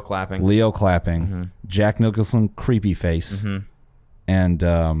theater, Leo clapping, Jack Nicholson creepy face, and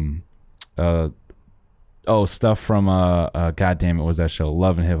stuff from God damn it, what was that show?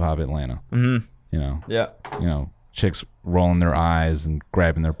 Love and Hip Hop Atlanta. Mm-hmm. You know. Yeah. You know, chicks rolling their eyes and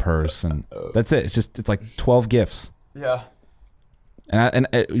grabbing their purse, and that's it. It's like 12 GIFs. Yeah. And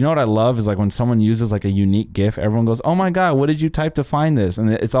you know what I love is like when someone uses like a unique GIF, everyone goes, "Oh my God, what did you type to find this?" And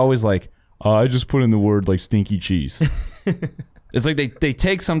it's always like, "I just put in the word like stinky cheese." It's like they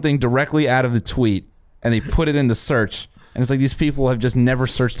take something directly out of the tweet and they put it in the search, and it's like these people have just never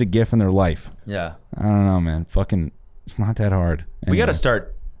searched a GIF in their life. Yeah. I don't know, man. Fucking, it's not that hard. We got to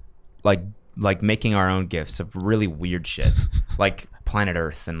start like making our own GIFs of really weird shit, like Planet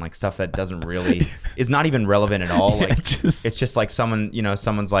Earth and like stuff that doesn't really is not even relevant at all. Like it's just like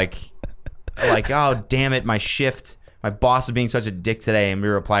someone's like, oh damn it, my boss is being such a dick today, and we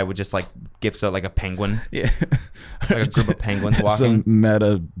reply with just like GIFs of like a penguin, like a group of penguins walking. Some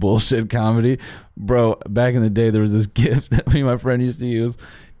meta bullshit comedy, bro. Back in the day, there was this GIF that me and my friend used to use.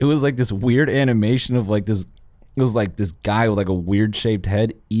 It was like this weird animation of like this. It was like this guy with like a weird shaped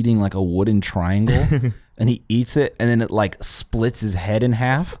head eating like a wooden triangle, and he eats it, and then it like splits his head in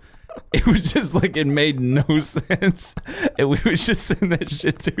half. It was just like, it made no sense, and we would just send that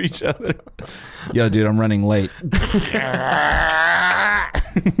shit to each other. Yo, dude, I'm running late.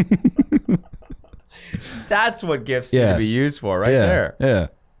 That's what GIFs need to be used for, right there.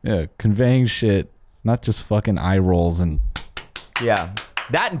 Yeah. Conveying shit, not just fucking eye rolls and. Yeah,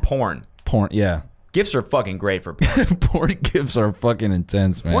 that and porn. Yeah. GIFs are fucking great for porn. Porn GIFs are fucking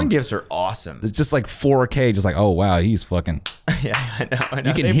intense, man. Porn GIFs are awesome. It's just like 4K, just like, oh wow, he's fucking. Yeah, I know.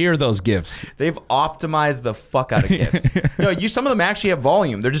 You can hear those GIFs. They've optimized the fuck out of GIFs. Some of them actually have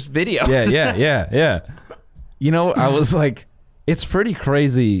volume. They're just video. Yeah. You know, I was like, it's pretty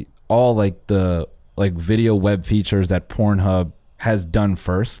crazy. All like the video web features that Pornhub has done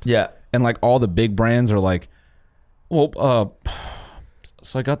first. Yeah, and like all the big brands are like, well,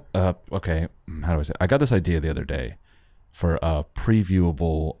 so I got okay, how do I say? I got this idea the other day for a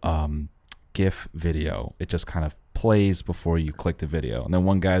previewable GIF video. It just kind of plays before you click the video, and then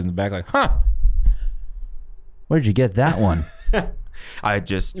one guy's in the back like, "Huh, where'd you get that one?" I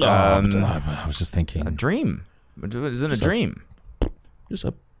just I was just thinking, a dream. It was in a dream.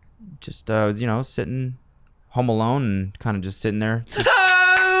 Just sitting home alone and kind of just sitting there.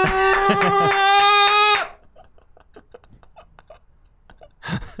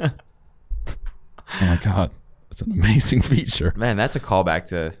 Oh my God, that's an amazing feature. Man, that's a callback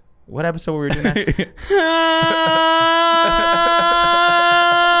to what episode were we doing that?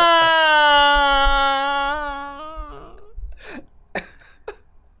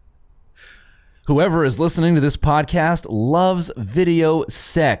 Whoever is listening to this podcast loves video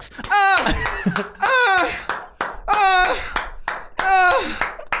sex.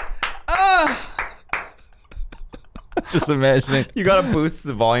 Just imagining. You gotta boost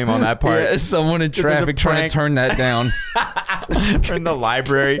the volume on that part. Yeah, someone in traffic trying to turn that down. In the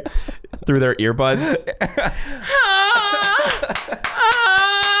library through their earbuds.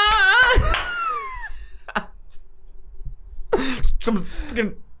 Some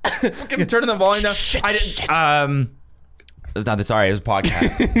fucking turning the volume down. I didn't. It's not. Sorry, it was a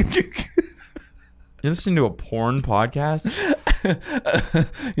podcast. You're listening to a porn podcast.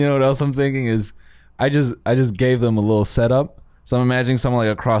 You know what else I'm thinking is, I just gave them a little setup. So I'm imagining someone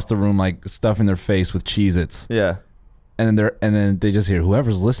like across the room like stuffing their face with Cheez-Its. Yeah. And then they just hear,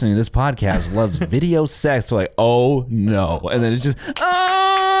 whoever's listening to this podcast loves video sex. So like, oh no. And then it's just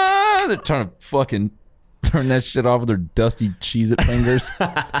they're trying to fucking turn that shit off with their dusty Cheez-It fingers.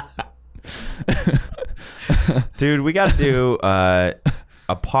 Dude, we gotta do a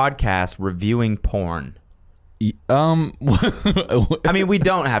podcast reviewing porn. I mean, we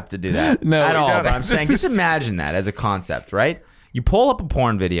don't have to do that at all. But I'm saying, just imagine that as a concept, right? You pull up a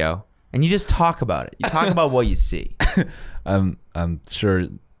porn video and you just talk about it. You talk about what you see. I'm sure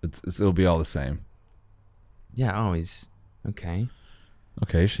it'll be all the same. Yeah, always. Okay.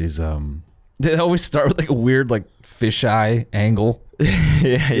 Okay, she's they always start with like a weird like fisheye angle.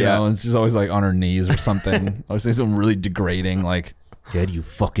 Yeah, you know, and she's always like on her knees or something. I would say something really degrading, like, yeah, do you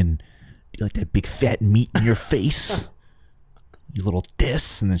like that big fat meat in your face? You little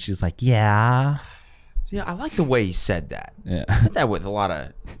diss. And then she's like, yeah. Yeah, I like the way he said that. Yeah. He said that with a lot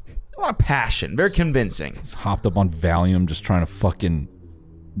of passion. Very convincing. He's hopped up on Valium just trying to fucking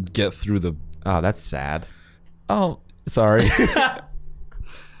get through the... Oh, that's sad. Oh, sorry.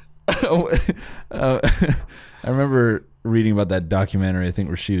 I remember reading about that documentary I think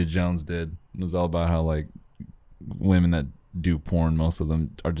Rashida Jones did. It was all about how like women that do porn, most of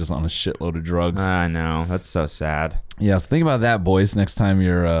them are just on a shitload of drugs. I know. That's so sad. Yeah, so think about that, boys, next time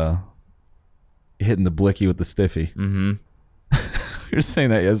you're hitting the blicky with the stiffy. Mm-hmm. You were saying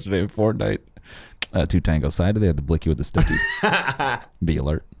that yesterday in Fortnite. Two Tango side. They have the blicky with the stiffy. Be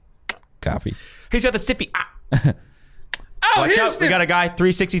alert. Copy. He's got the stiffy. Oh, Houston. We got a guy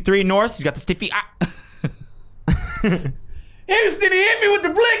 363 north. He's got the stiffy. Houston, he hit me with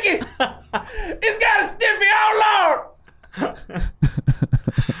the blicky. He's got a stiffy. Oh Lord.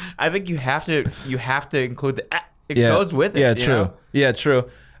 I think you have to include the. It goes with it. Yeah, true. Know? Yeah, true.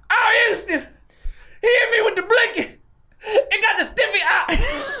 Oh, Houston, he hit me with the blicky. It got the stiffy.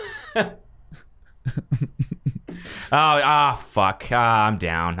 Fuck. I'm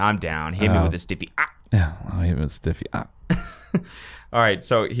down. Hit me with the stiffy. Yeah, I'll hit me with the stiffy. All right,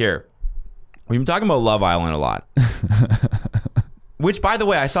 so here. We've been talking about Love Island a lot. Which, by the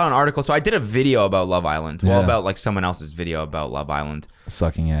way, I saw an article. So I did a video about Love Island. Well, about like someone else's video about Love Island.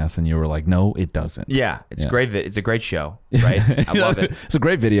 Sucking ass, and you were like, no, it doesn't. Yeah, it's great. It's a great show, right? I love it. It's a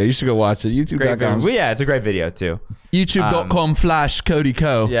great video. You should go watch it. YouTube.com. Well, yeah, it's a great video too. YouTube.com/Cody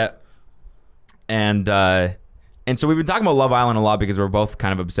Co. Yeah. And so we've been talking about Love Island a lot because we're both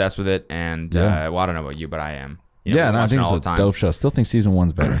kind of obsessed with it. And well, I don't know about you, but I am. You know, I think it's a dope show. Still think season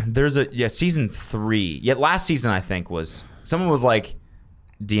 1's better. There's season 3. Yet last season I think was someone was like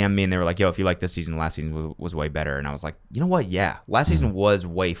DM me and they were like, yo, if you like this season, last season was way better. And I was like, you know what? Yeah, last season was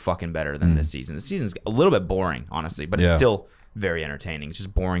way fucking better than this season. This season's a little bit boring, honestly, but it's still very entertaining. It's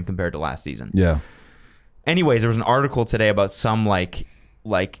just boring compared to last season. Yeah. Anyways, there was an article today about some like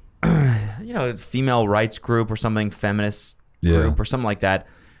female rights group or something, feminist group or something like that,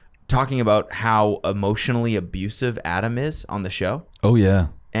 talking about how emotionally abusive Adam is on the show. Oh yeah.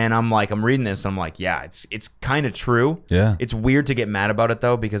 And I'm reading this and I'm like, yeah, it's kind of true. Yeah. It's weird to get mad about it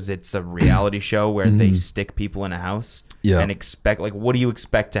though, because it's a reality show where they stick people in a house and expect, like, what do you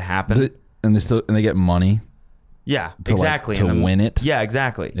expect to happen? And they get money. Yeah, to exactly. To win it. Yeah,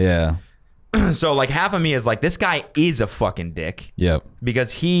 exactly. Yeah. So like half of me is like, this guy is a fucking dick. Yep.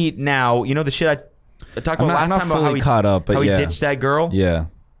 Because he now, you know the shit I talked about last time about how he caught up, but how he ditched that girl. Yeah.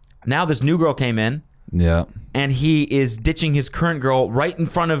 Now this new girl came in. Yeah. And he is ditching his current girl right in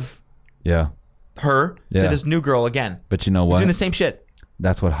front of her to this new girl again. But you know what? Doing the same shit.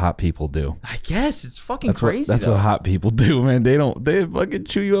 That's what hot people do. I guess it's fucking crazy. That's what hot people do, man. They fucking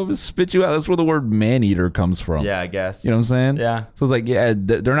chew you up and spit you out. That's where the word man eater comes from. Yeah, I guess. You know what I'm saying? Yeah. So it's like, yeah,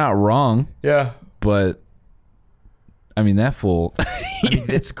 they're not wrong. Yeah. But I mean, that fool.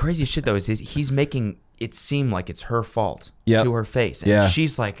 It's the craziest shit though. Is he's making it seem like it's her fault to her face, and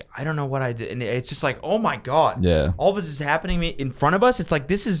she's like, I don't know what I did, and it's just like, oh my god, all this is happening in front of us. It's like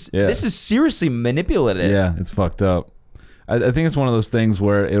this is seriously manipulative. Yeah, it's fucked up. I think it's one of those things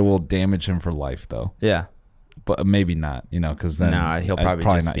where it will damage him for life, though. Yeah, but maybe not, because then he'll probably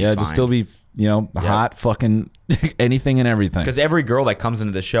just not. be fine. Just still be, hot, fucking anything and everything. Because every girl that comes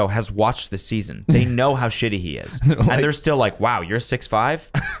into the show has watched the season. They know how shitty he is, and they're still like, wow, you're 6'5"?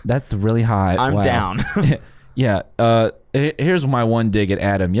 That's really hot. I'm down. Yeah. Here's my one dig at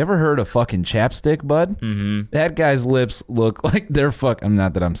Adam. You ever heard of fucking chapstick, bud? Mm-hmm. That guy's lips look like they're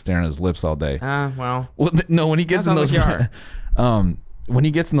not that I'm staring at his lips all day. Well, no. When he gets in those, when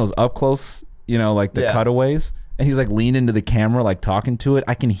he gets in those up close, like the cutaways, and he's like leaned into the camera, like talking to it,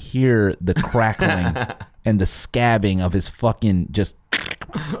 I can hear the crackling and the scabbing of his fucking just.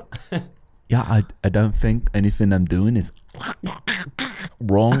 Yeah, I don't think anything I'm doing is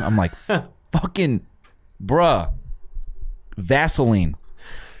wrong. I'm like, fucking. Bruh, Vaseline,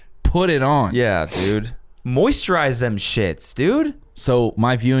 put it on. Yeah, dude. Moisturize them shits, dude. So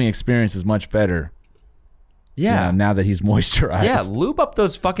my viewing experience is much better. Yeah. Now that he's moisturized. Yeah, lube up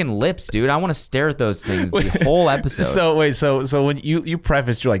those fucking lips, dude. I want to stare at those things the whole episode. So wait, so when you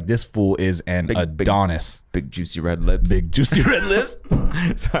prefaced, you're like, this fool is an Adonis. Big juicy red lips. Big juicy red lips.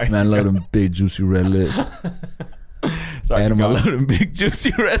 Sorry. Man, I love them big juicy red lips. Sorry, Adam, I love them big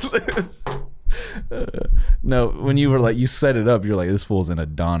juicy red lips. No, when you were like, you set it up, you're like, this fool's an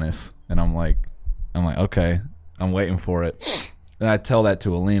Adonis, and I'm like, okay, I'm waiting for it. And I tell that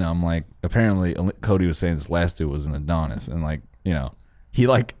to Alina. I'm like, apparently Cody was saying this last dude was an Adonis, and like, he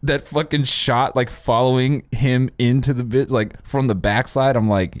like that fucking shot, like following him into the bit, like from the backside. I'm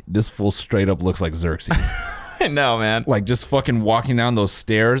like, this fool straight up looks like Xerxes. I know, man. Like just fucking walking down those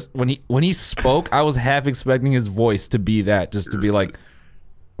stairs. When he spoke, I was half expecting his voice to be that, just to be like,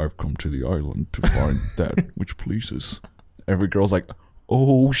 I've come to the island to find that which pleases. Every girl's like,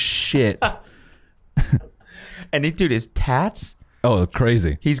 oh shit. And this dude is tats. Oh,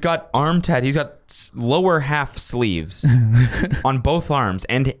 crazy. He's got arm tat. He's got lower half sleeves on both arms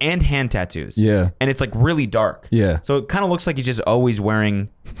and hand tattoos. Yeah. And it's like really dark. Yeah. So it kind of looks like he's just always wearing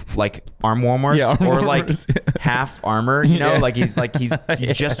like arm warmers or like half armor, you know, like he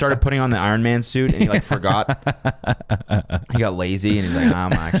just started putting on the Iron Man suit and he like forgot. He got lazy and he's like,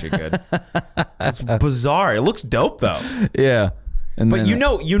 I'm actually good. That's bizarre. It looks dope though. Yeah. But then,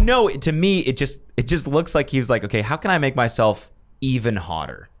 you know, to me, it just looks like he was like, okay, how can I make myself even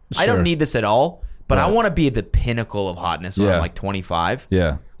hotter? Sure. I don't need this at all, but I want to be at the pinnacle of hotness when I'm like 25.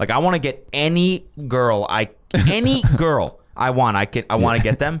 Yeah. Like I want to get any girl I want to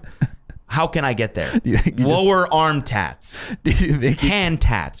get them. How can I get there? Lower arm tats, hand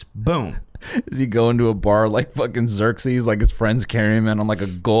tats, boom. Does he go into a bar like fucking Xerxes, like his friends carry him in on like a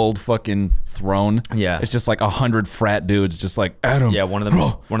gold fucking throne? Yeah, it's just like 100 frat dudes, just like Adam. Yeah, one of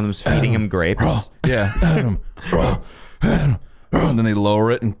them's feeding him grapes. Yeah, Adam, Adam, and then they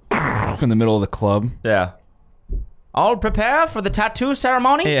lower it and in the middle of the club. Yeah. All prepare for the tattoo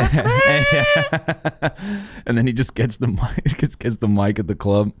ceremony. Yeah. And then he just gets the mic, gets the mic at the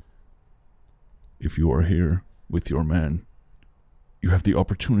club. If you are here with your man, you have the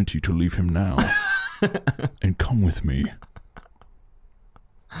opportunity to leave him now and come with me.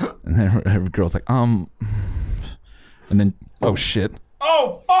 And then every girl's like, and then, oh shit.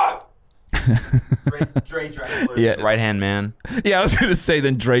 Oh, fuck! Dre Drexler, yeah, right hand man. Yeah, I was gonna say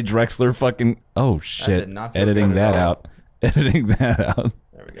then Dre Drexler fucking. Oh shit! Editing that out. Editing that out.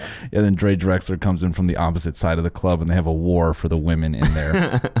 There we go. Yeah, then Dre Drexler comes in from the opposite side of the club, and they have a war for the women in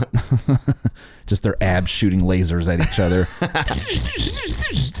there. Just their abs shooting lasers at each other.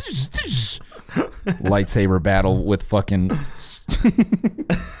 Lightsaber battle with fucking.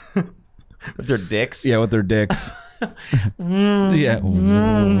 With their dicks. Yeah, with their dicks. Yeah.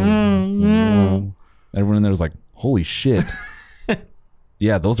 Everyone in there was like, holy shit.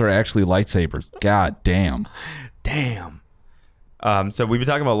 Yeah, those are actually lightsabers. God damn. Damn. So we've been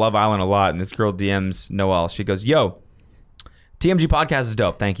talking about Love Island a lot, and this girl DMs Noelle. She goes, yo, TMG podcast is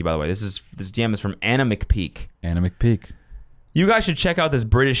dope. Thank you, by the way. This DM is from Anna McPeak. Anna McPeak. You guys should check out this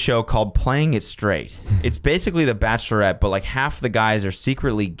British show called Playing It Straight. It's basically The Bachelorette, but like half the guys are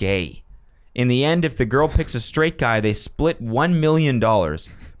secretly gay. In the end, if the girl picks a straight guy, they split $1 million.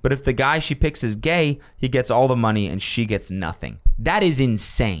 But if the guy she picks is gay, he gets all the money and she gets nothing. That is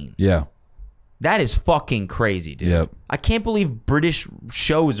insane. Yeah. That is fucking crazy, dude. Yep. I can't believe British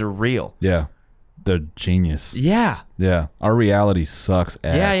shows are real. Yeah. They're genius. Yeah. Yeah. Our reality sucks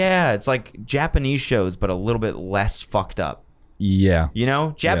ass. Yeah. It's like Japanese shows, but a little bit less fucked up. Yeah. You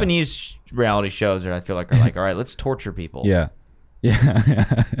know? Japanese reality shows are, I feel like, all right, let's torture people. Yeah.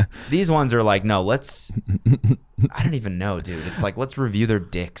 Yeah. These ones are like, no, let's. I don't even know, dude. It's like, let's review their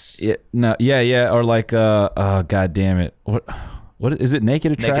dicks. Yeah. No. Yeah. Or like, God damn it. What is it?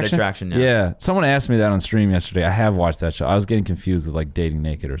 Naked Attraction? Naked Attraction. Yeah. Someone asked me that on stream yesterday. I have watched that show. I was getting confused with like Dating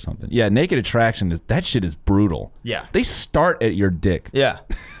Naked or something. Yeah. Naked Attraction that shit is brutal. Yeah. They start at your dick. Yeah.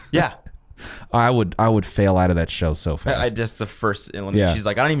 Yeah. I would fail out of that show so fast. I just the first. Yeah. She's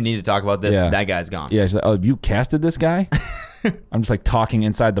like, I don't even need to talk about this. Yeah. That guy's gone. Yeah. She's like, oh, you casted this guy? I'm just like talking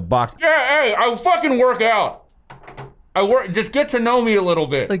inside the box. Yeah, hey, I fucking work out. Just get to know me a little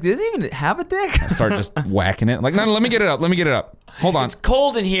bit. Like, does he even have a dick? I start just whacking it. Like, no, let me get it up. Hold on. It's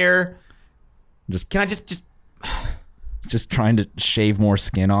cold in here. Can I just trying to shave more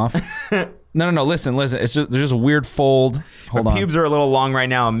skin off? No. Listen. It's just there's just a weird fold. Hold on. My pubes are a little long right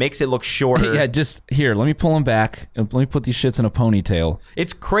now. It makes it look shorter. Yeah, just here. Let me pull them back. Let me put these shits in a ponytail.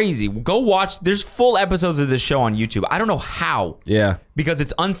 It's crazy. Go watch. There's full episodes of this show on YouTube. I don't know how. Yeah. Because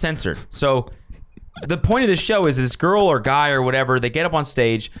it's uncensored. So the point of this show is this girl or guy or whatever, they get up on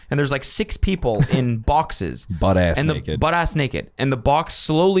stage and there's like 6 people in boxes. Butt ass naked. And the box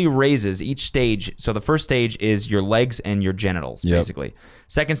slowly raises each stage. So the first stage is your legs and your genitals, basically.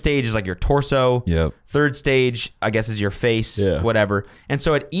 Second stage is like your torso. Yep. Third stage, I guess, is your face, whatever. And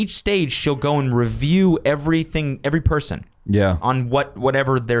so at each stage, she'll go and review every person. Yeah. On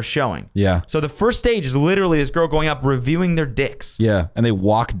whatever they're showing. Yeah. So the first stage is literally this girl going up reviewing their dicks. Yeah. And they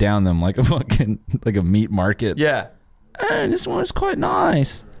walk down them like a fucking like a meat market. Yeah. Hey, this one is quite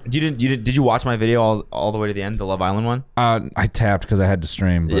nice. Did you watch my video all the way to the end, the Love Island one? I tapped because I had to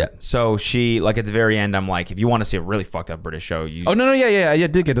stream. But. Yeah. So she, like, at the very end, I'm like, if you want to see a really fucked up British show, you. Oh no, yeah, I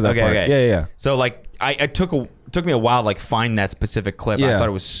did get to that part. Okay. Yeah. So like, I took me a while to like find that specific clip. Yeah. I thought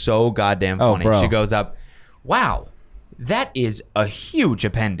it was so goddamn funny. Bro. She goes up, wow, that is a huge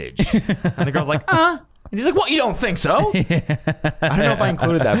appendage, and the girl's like, And he's like, what? You don't think so? I don't know if I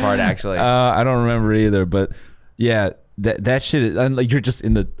included that part actually. I don't remember either, but yeah. That shit is, and like you're just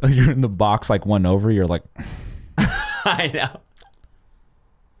in the box like one over. You're like, I know.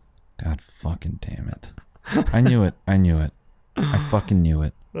 God fucking damn it! I knew it. I fucking knew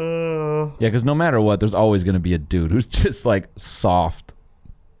it. Yeah, because no matter what, there's always gonna be a dude who's just like soft.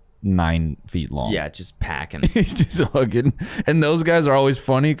 9 feet long. Yeah, just packing. He's just hugging. And those guys are always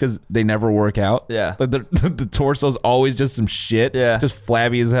funny because they never work out. Yeah. Like the torso's always just some shit. Yeah. Just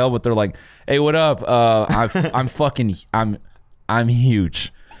flabby as hell, but they're like, hey, what up? I'm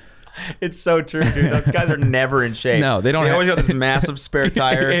huge. It's so true, dude. Those guys are never in shape. No, they don't. They always got this massive spare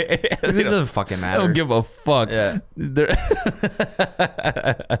tire. It doesn't fucking matter. They don't give a fuck. Yeah. The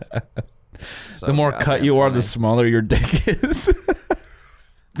more cut you are, the smaller your dick is.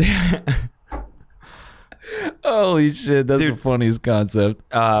 Holy shit, that's the funniest concept.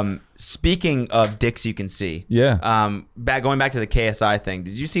 Speaking of dicks you can see. Yeah. Going back to the KSI thing.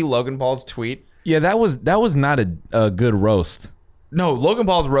 Did you see Logan Paul's tweet? Yeah, that was not a good roast. No, Logan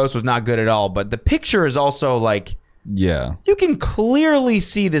Paul's roast was not good at all, but the picture is also like, yeah, you can clearly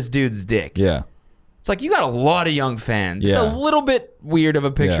see this dude's dick. Yeah. It's like, you got a lot of young fans. Yeah. It's a little bit weird of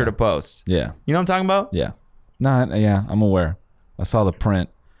a picture to post. Yeah. You know what I'm talking about? Yeah. Yeah, I'm aware. I saw the print.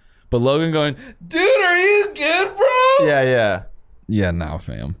 But Logan going, dude, are you good, bro? Yeah. Yeah, no,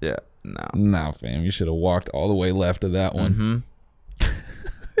 fam. Yeah, no. No, fam. You should have walked all the way left of that one.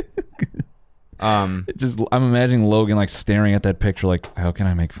 I'm imagining Logan like staring at that picture like, how can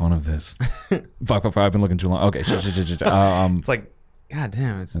I make fun of this? Fuck, I've been looking too long. Okay, it's like, god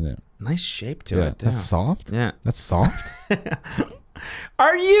damn, it's a nice shape to it. That's soft? Yeah. That's soft?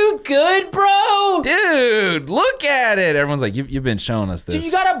 Are you good, bro? Dude, look at it. Everyone's like, you've been showing us this. Dude,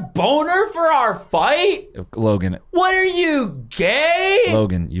 you got a boner for our fight? Logan. What are you, gay?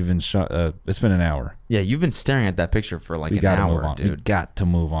 Logan, you've been it's been an hour. Yeah, you've been staring at that picture for like an hour, dude. We got to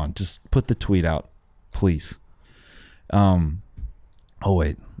move on. Just put the tweet out, please. Oh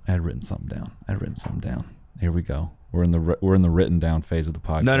wait, I had written something down. Here we go. We're in the written down phase of the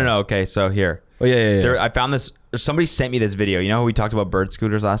podcast. No. Okay, so here. Oh yeah. I found this. Somebody sent me this video. You know how we talked about bird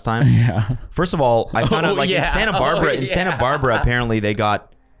scooters last time? Yeah. First of all, I found out in Santa Barbara. In Santa Barbara, apparently they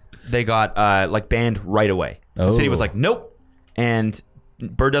got like banned right away. The city was like, nope, and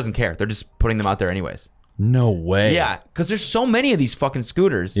Bird doesn't care. They're just putting them out there anyways. No way. Yeah, because there's so many of these fucking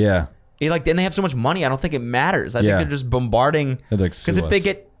scooters. Yeah. And they have so much money. I don't think it matters. I think they're just bombarding. Because if they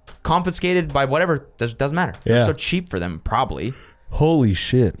get confiscated by whatever, it doesn't matter. Yeah. They're so cheap for them, probably. Holy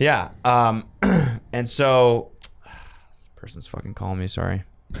shit. Yeah. And so, this person's fucking calling me. Sorry.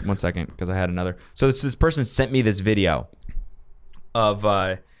 1 second, because I had another. So this person sent me this video of,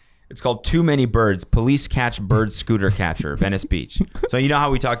 it's called Too Many Birds. Police catch bird scooter catcher, Venice Beach. So you know how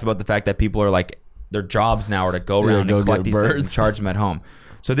we talked about the fact that people are like, their jobs now are to go around and collect these things and charge them at home.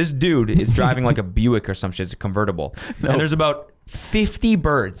 So this dude is driving like a Buick or some shit. It's a convertible. And there's about 50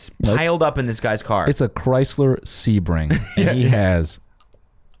 birds piled up in this guy's car. It's a Chrysler Sebring, and he has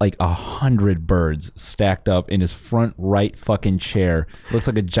like 100 birds stacked up in his front right fucking chair. Looks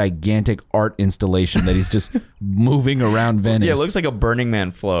like a gigantic art installation that he's just moving around Venice. Yeah, it looks like a Burning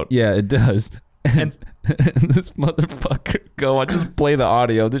Man float. Yeah, it does. And this motherfucker, go on, just play the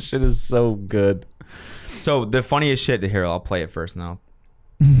audio. This shit is so good. So the funniest shit to hear, I'll play it first now.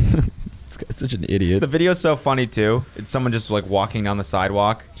 This guy's such an idiot. The video's so funny too. It's someone just like walking down the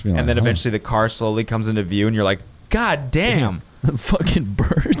sidewalk, and then eventually the car slowly comes into view, and you're like, God damn. Fucking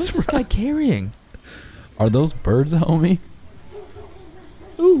birds. What's this guy carrying? Are those birds, homie?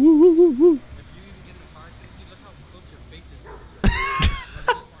 Ooh, ooh, ooh, ooh. If you even get in the car accident, dude, look how close your face is to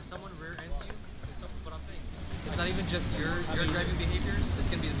it. If someone rear ends you, what I'm saying, it's not even just your driving behaviors, it's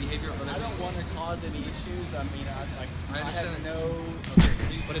going to be the behavior of other people. I don't want to cause any issues. I mean, I understand.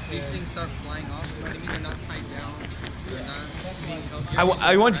 But if these things start flying off, you know what I mean? They're not tied down. They're not being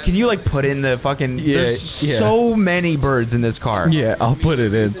I want. Can you like put in the fucking? There's so many birds in this car. Yeah, I'll put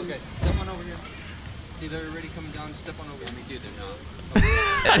it in. Okay, step on over here. See, they're already coming down. Step on over. I mean, dude, they're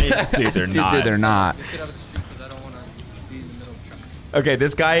not. Dude, they're not. Dude, they're not. Just get out of the street because I don't want to be in the middle of traffic. Okay,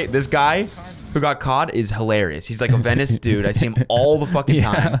 this guy who got caught is hilarious. He's like a Venice dude. I see him all the fucking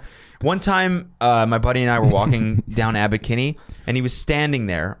time. One time, my buddy and I were walking down Abbot Kinney, and he was standing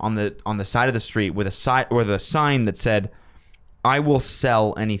there on the side of the street with a sign that said, "I will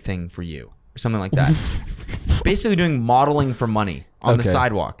sell anything for you," or something like that. Basically doing modeling for money on the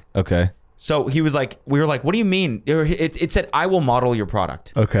sidewalk. Okay. So he was like, we were like, "What do you mean?" It said, "I will model your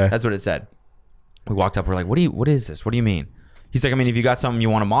product." Okay. That's what it said. We walked up. We're like, "What is this? What do you mean?" He's like, "I mean, if you got something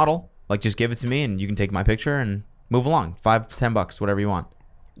you want to model, like just give it to me, and you can take my picture and move along. $5-10, whatever you want."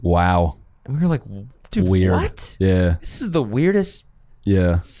 Wow. And we were like, dude, weird. What? Yeah. This is the weirdest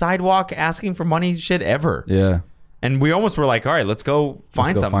sidewalk asking for money shit ever. Yeah. And we almost were like, all right, let's go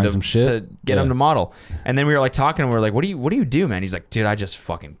find some shit to get him to model. And then we were like talking, and we were like, what do you do, man? He's like, dude, I just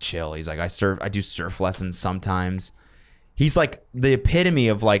fucking chill. He's like, I do surf lessons sometimes. He's like the epitome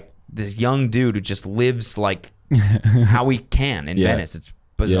of like this young dude who just lives like how he can in Venice.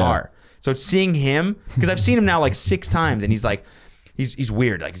 bizarre. So seeing him, because I've seen him now like 6 times, and he's like, he's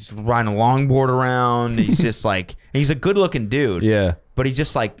weird. Like he's riding a longboard around. He's just like, and he's a good looking dude. Yeah. But he's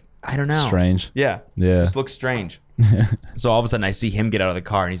just like, I don't know. Strange. Yeah. Yeah. Just looks strange. So all of a sudden I see him get out of the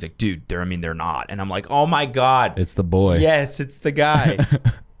car and he's like, dude, they're not. And I'm like, oh my God. It's the boy. Yes, it's the guy.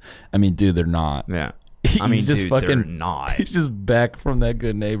 I mean, dude, they're not. Yeah. He's I mean, just dude, fucking, they're not. He's just back from that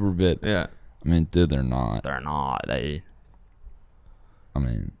good neighbor bit. Yeah. I mean, dude, they're not. They're not. They. I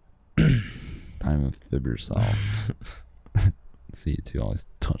mean, time to fib yourself. See you two always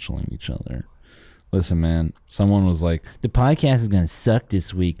touching each other. Listen, man, someone was like, the podcast is going to suck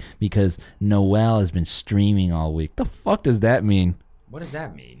this week because Noel has been streaming all week. The fuck does that mean? What does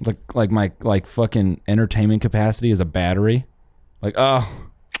that mean? Like my fucking entertainment capacity is a battery? Like, oh,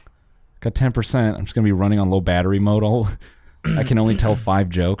 got 10%. I'm just going to be running on low battery mode. I can only tell 5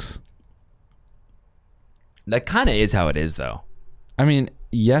 jokes. That kind of is how it is, though. I mean,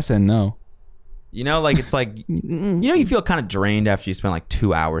 yes and no. You know, like, it's like, you feel kind of drained after you spend like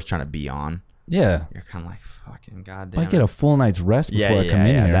 2 hours trying to be on. Yeah. You're kind of like, fucking goddamn. I get a full night's rest before I come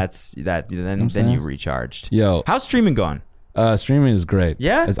in here. That's that. Then you recharged. Yo, how's streaming going? Streaming is great.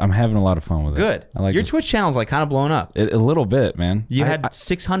 Yeah, I'm having a lot of fun with it. Good. I like your Twitch channel's like kind of blowing up. A little bit, man. You had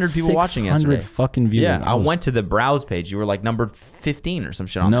 600 people watching yesterday. 600 fucking views. Yeah, I went to the browse page. You were like number 15 or some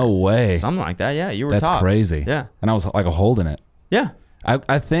shit on there. No way. Something like that. Yeah, you were That's top. crazy. Yeah, and I was like holding it. Yeah.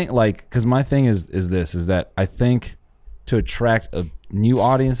 I think like, because my thing is that I think to attract a new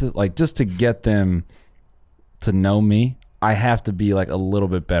audiences, like just to get them to know me, I have to be like a little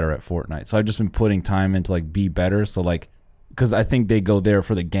bit better at Fortnite. So I've just been putting time into like be better. So like, because I think they go there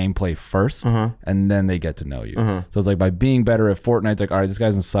for the gameplay first, and then they get to know you. So it's like by being better at Fortnite, it's like, all right, this guy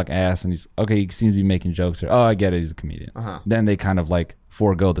doesn't suck ass, and he's okay. He seems to be making jokes here. Oh, I get it. He's a comedian. Then they kind of like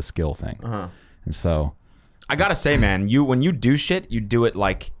forego the skill thing, and so. I gotta say, man, when you do shit, you do it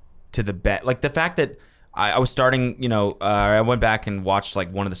like to the bet. Like the fact that I was starting, I went back and watched like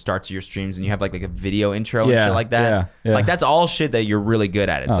one of the starts of your streams, and you have like a video intro and shit like that. Yeah. Like that's all shit that you're really good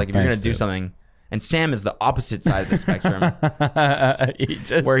at. It's like if you're gonna do dude. something. And Sam is the opposite side of the spectrum,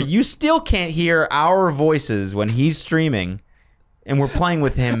 where you still can't hear our voices when he's streaming, and we're playing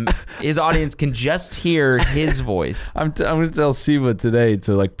with him. His audience can just hear his voice. I'm gonna tell Siva today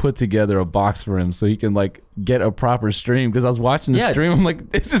to like put together a box for him so he can like get a proper stream, because I was watching the stream. I'm like,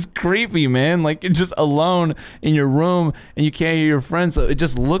 this is creepy, man. Like you're just alone in your room and you can't hear your friends, so it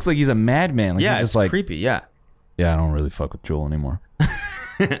just looks like he's a madman. Like, yeah, he's just it's like creepy. Yeah. Yeah, I don't really fuck with Joel anymore.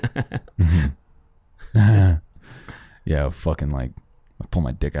 Yeah, fucking like I pull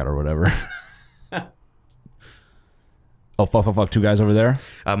my dick out or whatever. Oh, fuck, 2 guys over there.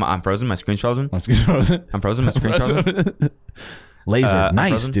 I'm frozen. My screen's frozen. My screen's frozen. I'm frozen. My screen's frozen. Laser,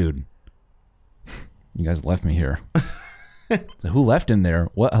 nice, frozen? dude. You guys left me here. So who left him there?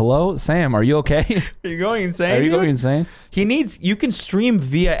 What? Hello, Sam. Are you okay? Are you going insane? Are you going insane? You can stream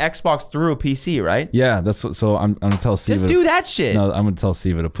via Xbox through a PC, right? Yeah, that's what, so. I'm gonna tell Siva. Just do that shit. No, I'm gonna tell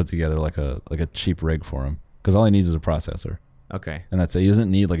Siva to put together like a cheap rig for him, because all he needs is a processor. Okay. And that's it. He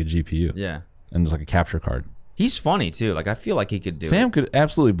doesn't need like a GPU. Yeah. And just like a capture card. He's funny too. Like I feel like he could do it. Sam could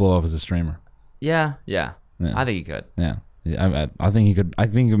absolutely blow up as a streamer. Yeah. Yeah. I think he could. Yeah. I think he could. I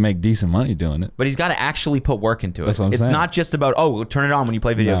think he could make decent money doing it. But he's got to actually put work into it. That's what I'm it's saying. not just about turn it on when you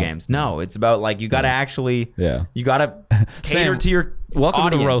play video games. No, it's about like you got to actually. Yeah. You got to cater to your welcome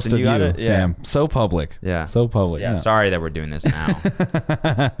audience, to the roast and of you, gotta, Sam. So public. Yeah. So public. Yeah. Sorry that we're doing this now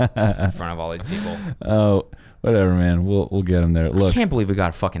in front of all these people. Oh, whatever, man. We'll get him there. Look, I can't believe we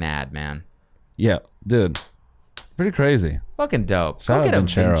got a fucking ad, man. Yeah, dude. Pretty crazy. Fucking dope. Shout Go get a out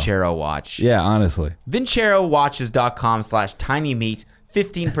Vincero. Vincero watch. Yeah, honestly. VinceroWatches.com/tinymeat.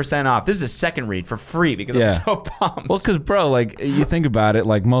 15% off. This is a second read for free because I'm so pumped. Well, because, bro, like, you think about it,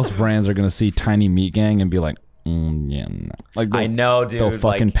 like, most brands are going to see Tiny Meat Gang and be like, yeah, no. Like, I know, dude. They'll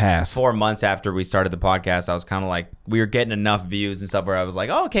fucking like, pass. 4 months after we started the podcast, I was kind of like, we were getting enough views and stuff where I was like,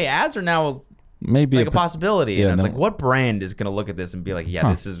 oh, okay, ads are now maybe like a possibility. Yeah, and it's no. like, what brand is going to look at this and be like, yeah,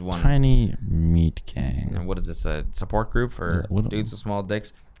 this is one. Tiny Meat Gang. And what is this, a support group for dudes with small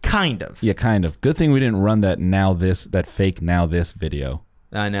dicks? Kind of. Yeah, kind of. Good thing we didn't run that fake now this video.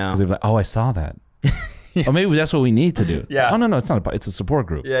 I know. Because they'd be like, oh, I saw that. Or maybe that's what we need to do. Yeah. Oh, no, it's not. It's a support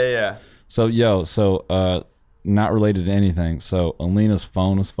group. Yeah. So, not related to anything. So, Alina's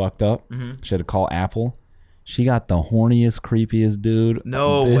phone was fucked up. Mm-hmm. She had to call Apple. She got the horniest, creepiest dude.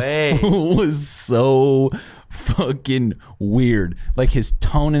 No this way. fool was so fucking weird. Like, his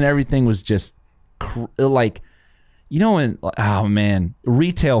tone and everything was just like, you know, when, oh man,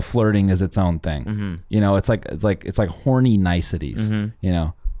 retail flirting is its own thing. Mm-hmm. You know, it's like horny niceties. Mm-hmm. You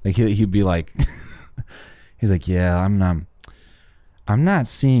know, like he'd be like, he's like, yeah, I'm not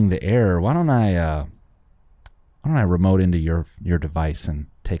seeing the error. Why don't I remote into your device and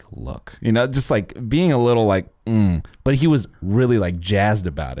take a look? You know, just like being a little like, but he was really like jazzed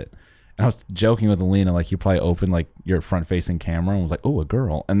about it. And I was joking with Alina, like you probably opened like your front facing camera and was like, oh, a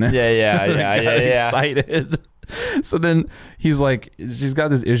girl. And then excited. So then he's like, she's got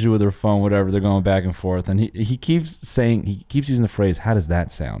this issue with her phone, whatever. They're going back and forth. And he keeps using the phrase, how does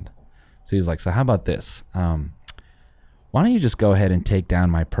that sound? So he's like, so how about this? Why don't you just go ahead and take down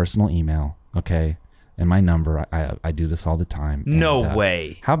my personal email, okay? And my number. I do this all the time. No and,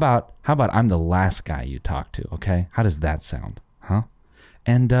 way. How about I'm the last guy you talk to, okay? How does that sound? Huh?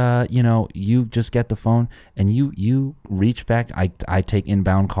 And you know, you just get the phone and you reach back. I take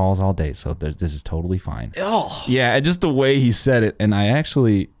inbound calls all day, so this is totally fine. Oh. Yeah, and just the way he said it, and I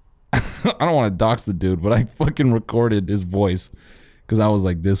actually I don't want to dox the dude, but I fucking recorded his voice because I was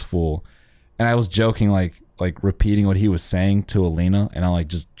like this fool. And I was joking like repeating what he was saying to Alina, and I'm like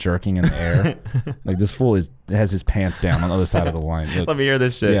just jerking in the air. Like this fool has his pants down on the other side of the line. Let me hear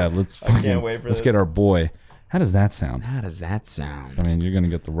this shit. Yeah, let's get our boy. How does that sound? How does that sound? I mean, you're gonna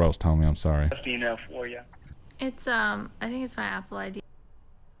get the roast, homie. I'm sorry. Email for you. It's I think it's my Apple ID.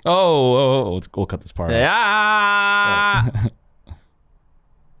 Oh, we'll cut this part out. Yeah.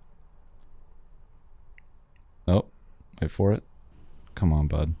 Oh, wait for it. Come on,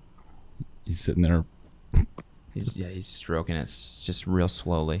 bud. He's sitting there. He's stroking it just real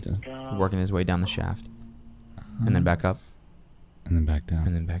slowly, working his way down the shaft, and then back up, and then back down,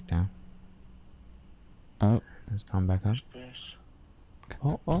 and then back down. Oh, it's coming back up.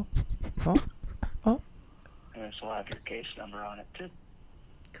 Oh. And this will have your case number on it too.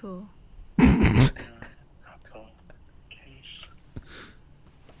 Cool.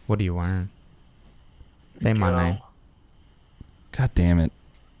 What are you wearing? Say my name. God damn it!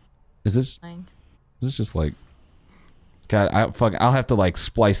 Is this just like? God, I'll have to like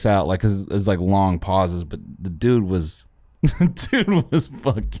splice out like 'cause it's like long pauses, but the dude was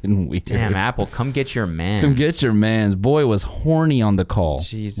fucking weird. Damn, Apple, come get your man. Come get your man's. Boy was horny on the call.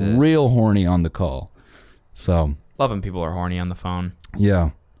 Jesus. Real horny on the call. So. Love when people are horny on the phone. Yeah.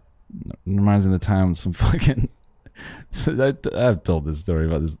 Reminds me of the time some fucking. So I've told this story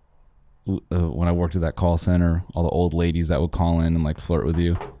about this when I worked at that call center. All the old ladies that would call in and like flirt with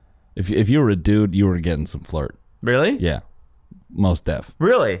you. If you were a dude, you were getting some flirt. Really? Yeah. Most def.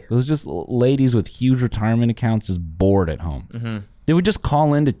 Really? It was just ladies with huge retirement accounts just bored at home. Mm-hmm. They would just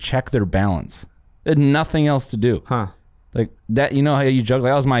call in to check their balance. They had nothing else to do. Huh. Like that, you know how you joke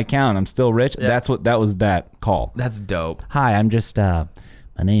like, "Oh, it's my account. I'm still rich." Yeah. That was that call. That's dope. Hi, I'm just my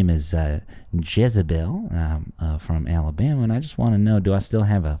name is Jezebel. I'm from Alabama, and I just want to know, do I still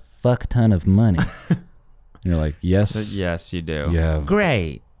have a fuck ton of money? And you're like, yes. Yes, you do. Yeah.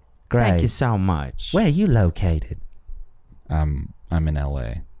 Great. Thank you so much. Where are you located? I'm in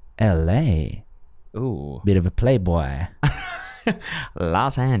L.A. L.A. Ooh. Bit of a playboy.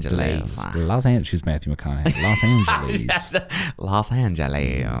 Los Angeles. Los Angeles. She's Matthew McConaughey. Los Angeles. Yes. Los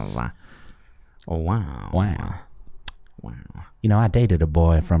Angeles. Oh, wow. Wow. Wow. You know, I dated a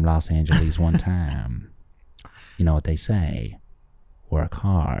boy from Los Angeles one time. You know what they say? Work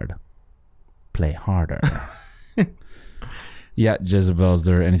hard. Play harder. Yeah, Jezebel, is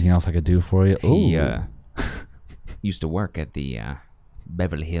there anything else I could do for you? He used to work at the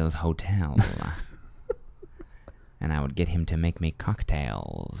Beverly Hills Hotel. And I would get him to make me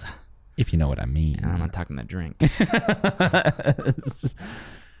cocktails. If you know what I mean. And I'm not talking the drink.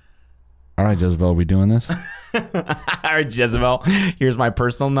 All right, Jezebel, are we doing this? All right, Jezebel, here's my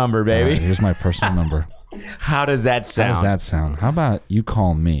personal number, baby. Right, here's my personal number. How does that sound? How does that sound? How about you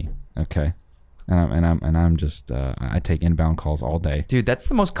call me, okay? And I'm just I take inbound calls all day. Dude, that's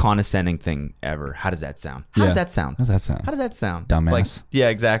the most condescending thing ever. How does that sound? How does that sound? How does that sound? How does that sound? Dumbass. Like, yeah,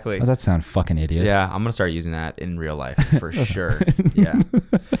 exactly. How does that sound, fucking idiot? Yeah, I'm gonna start using that in real life for sure. Yeah.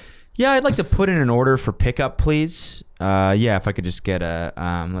 Yeah, I'd like to put in an order for pickup, please. Yeah, if I could just get a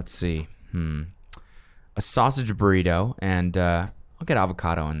let's see, a sausage burrito, and I'll get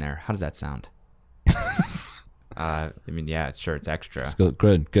avocado in there. How does that sound? I mean, yeah, it's extra. It's good,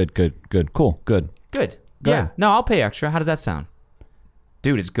 cool, good. Good. Go Yeah. ahead. No, I'll pay extra. How does that sound?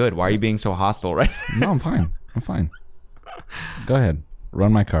 Dude, it's good. Why are you being so hostile, right? No, I'm fine. Go ahead.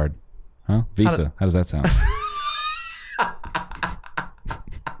 Run my card. Huh? Visa. How does that sound?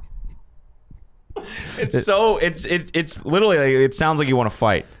 It's literally like, it sounds like you want to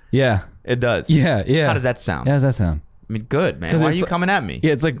fight. Yeah. It does. Yeah. How does that sound? How does that sound? I mean, good, man. Why are you coming at me?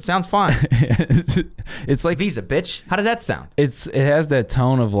 Yeah, it's like it sounds fine. it's like Visa, bitch. How does that sound? it has that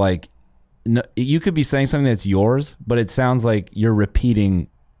tone of like, no, you could be saying something that's yours, but it sounds like you're repeating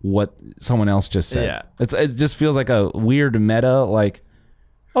what someone else just said. Yeah. It just feels like a weird meta, like,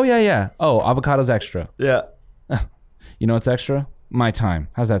 oh yeah. Oh, avocado's extra. Yeah. You know what's extra? My time.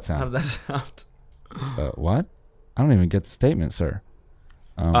 How's that sound? How does that sound? What? I don't even get the statement, sir.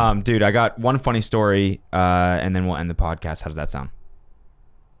 Dude, I got one funny story, and then we'll end the podcast. How does that sound?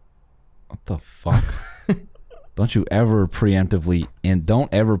 What the fuck? Don't you ever preemptively and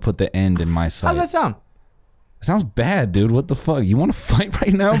don't ever put the end in my sight. How does that sound? It sounds bad, dude. What the fuck? You want to fight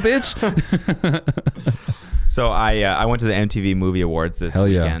right now, bitch? So I went to the MTV Movie Awards this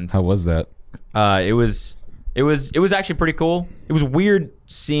weekend. How was that? It was actually pretty cool. It was weird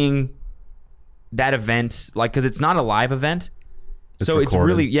seeing that event, like, because it's not a live event. So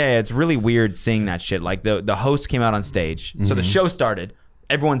recorded. it's really weird seeing that shit. Like the host came out on stage. So the show started.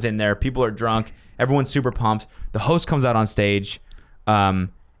 Everyone's in there. People are drunk. Everyone's super pumped. The host comes out on stage, and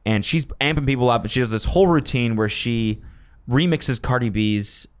she's amping people up. And she does this whole routine where she remixes Cardi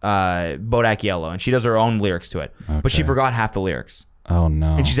B's Bodak Yellow, and she does her own lyrics to it. Okay. But she forgot half the lyrics. Oh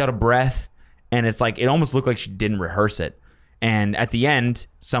no! And she's out of breath, and it's like it almost looked like she didn't rehearse it. And at the end,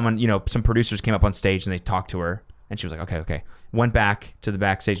 some producers came up on stage and they talked to her, and she was like, "Okay." Went back to the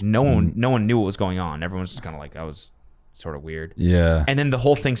backstage. No one knew what was going on. Everyone was just kind of like, that was sort of weird. Yeah. And then the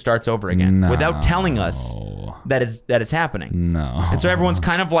whole thing starts over again without telling us that it's happening. No. And so everyone's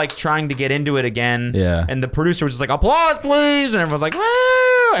kind of like trying to get into it again. Yeah. And the producer was just like, applause, please. And everyone's like,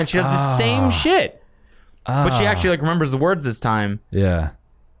 woo. And she does the same shit. But she actually like remembers the words this time. Yeah.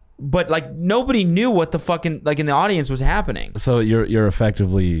 But like nobody knew what the fucking like in the audience was happening. So you're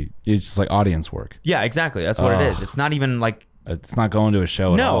effectively, it's just like audience work. Yeah, exactly. That's what it is. It's not even like. It's not going to a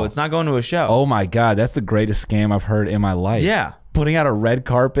show at all. No, it's not going to a show. Oh my God, that's the greatest scam I've heard in my life. Yeah. Putting out a red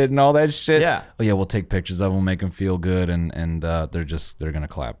carpet and all that shit. Yeah. Oh yeah, we'll take pictures of them, make them feel good, and they're going to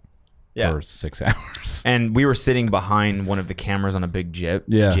clap for 6 hours. And we were sitting behind one of the cameras on a big jib.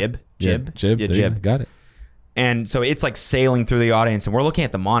 Yeah. Jib? Yeah, Jib. Got it. And so it's like sailing through the audience, and we're looking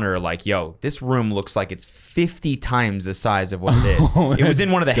at the monitor like, yo, this room looks like it's 50 times the size of what it is. Oh, it was in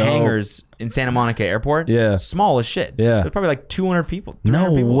one of the dope. hangars in Santa Monica Airport. Yeah. Small as shit. Yeah. There's probably like 200 people. No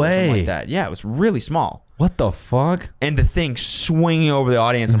 300 people, or something way. like that. Yeah, it was really small. What the fuck? And the thing swinging over the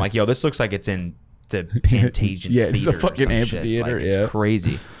audience, I'm like, yo, this looks like it's in the Pantages Yeah, Theater. it's a fucking or some shit. amphitheater, Like, it's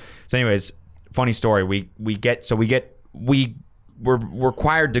crazy. So anyways, funny story. We're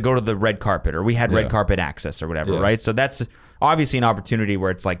required to go to the red carpet, or we had red carpet access or whatever, right? So that's obviously an opportunity where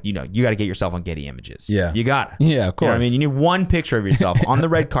it's like, you got to get yourself on Getty Images. Yeah. You got it. Yeah, of course. You know what I mean? You need one picture of yourself on the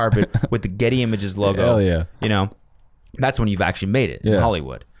red carpet with the Getty Images logo. Hell yeah. You know, that's when you've actually made it in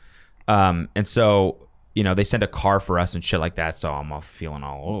Hollywood. And so, they sent a car for us and shit like that. So I'm all feeling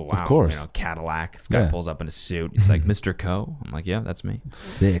oh, wow. Of course. Cadillac. This guy pulls up in a suit. He's like, Mr. Co. I'm like, yeah, that's me.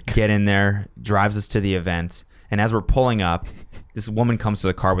 Sick. Get in there, drives us to the event. And as we're pulling up, this woman comes to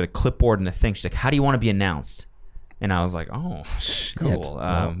the car with a clipboard and a thing. She's like, how do you want to be announced? And I was like, oh, cool.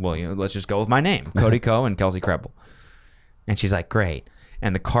 Well, let's just go with my name, Cody Co. and Kelsey Krebel. And she's like, great.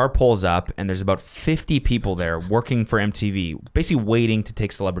 And the car pulls up, and there's about 50 people there working for MTV, basically waiting to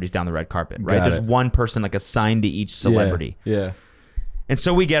take celebrities down the red carpet, right? Got There's it. one person like assigned to each celebrity. Yeah. And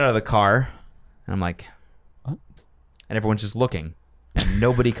so we get out of the car, and I'm like, what? And everyone's just looking, and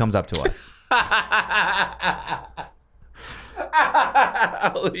nobody comes up to us.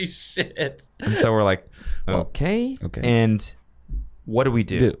 Holy shit. And so we're like, okay. And what do we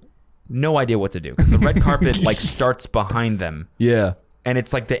do? No idea what to do, because the red carpet like starts behind them. Yeah. And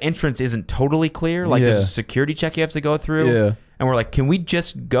it's like the entrance isn't totally clear. Like there's a security check you have to go through. Yeah. And we're like, can we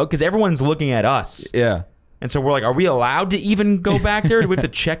just go? Because everyone's looking at us. Yeah. And so we're like, are we allowed to even go back there? Do we have to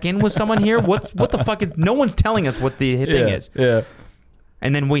check in with someone here? What the fuck is? No one's telling us what the thing is. Yeah.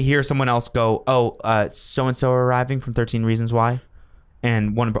 And then we hear someone else go, so and so are arriving from 13 Reasons Why.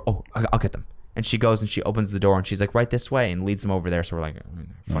 And one, I'll get them. And she goes and she opens the door and she's like, right this way, and leads them over there. So we're like,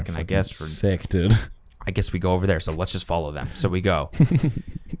 fucking I guess. Sick, dude. I guess we go over there, so let's just follow them. So we go.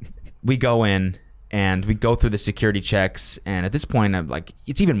 We go in, and we go through the security checks, and at this point, I'm like,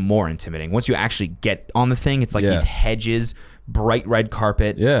 it's even more intimidating. Once you actually get on the thing, it's like these hedges, bright red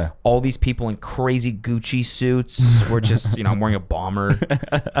carpet, all these people in crazy Gucci suits. We're just, I'm wearing a bomber.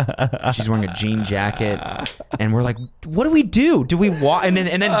 She's wearing a jean jacket, and we're like, what do we do? Do we walk? And then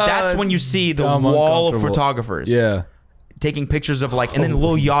that's when you see the wall of photographers. Yeah. Taking pictures of and then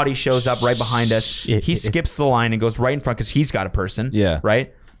Lil Yachty shows up right behind us. Shit. He skips the line and goes right in front because he's got a person. Yeah.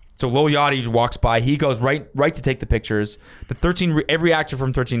 Right? So Lil Yachty walks by. He goes right to take the pictures. Every actor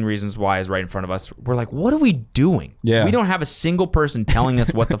from 13 Reasons Why is right in front of us. We're like, what are we doing? Yeah. We don't have a single person telling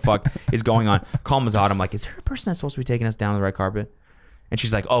us what the fuck is going on. Call Mazad. I'm like, is there a person that's supposed to be taking us down the red carpet? And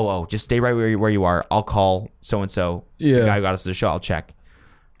she's like, oh, just stay right where you are. I'll call so-and-so, the guy who got us to the show. I'll check.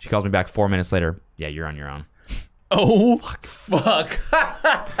 She calls me back 4 minutes later. Yeah, you're on your own. Oh, fuck.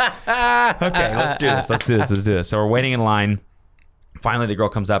 Okay, let's do this. So we're waiting in line. Finally, the girl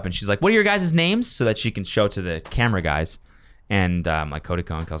comes up and she's like, what are your guys' names? So that she can show to the camera guys. And like Cody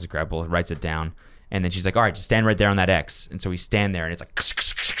Cohen, Kelsey Crabble writes it down. And then she's like, all right, just stand right there on that X. And so we stand there and it's like,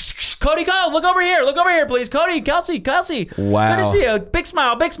 Cody, go, look over here, please. Cody, Kelsey. Wow. Good to see you. Big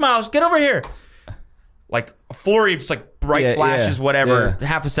smile, get over here. Like a flurry of just like bright flashes, whatever.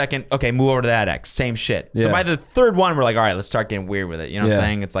 Half a second. Okay, move over to that X. Same shit. Yeah. So by the third one, we're like, all right, let's start getting weird with it. You know what I'm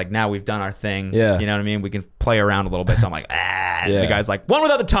saying? It's like now we've done our thing. Yeah. You know what I mean? We can play around a little bit. So I'm like, And the guy's like, one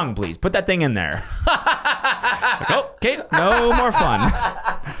without the tongue, please. Put that thing in there. Like, oh, okay, no more fun.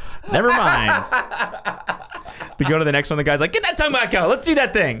 Never mind. We go to the next one. The guy's like, get that tongue back out. Let's do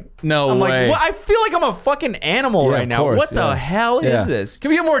that thing. No I'm way. like, I feel like I'm a fucking animal right now. Course, what the hell is this? Can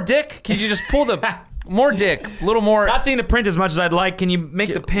we get more dick? Can you just pull the more dick? A little more. Not seeing the print as much as I'd like. Can you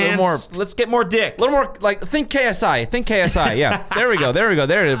make the pants? More, let's get more dick. A little more, like, think KSI. Yeah. There we go. There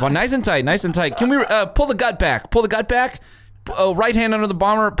it is. Well, nice and tight. Can we pull the gut back? Right hand under the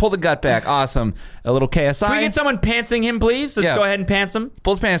bomber, pull the gut back. Awesome. A little KSI. Can we get someone pantsing him, please? Let's go ahead and pants him.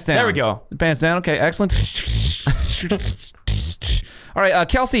 Pull his pants down. There we go. Pants down. Okay, excellent. All right,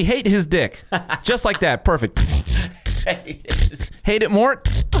 Kelsey, hate his dick. Just like that. Perfect. Hate it more.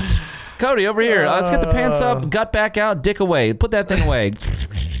 Cody, over here. Let's get the pants up, gut back out, dick away. Put that thing away.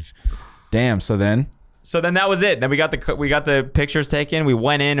 Damn, so then that was it. Then we got the pictures taken. We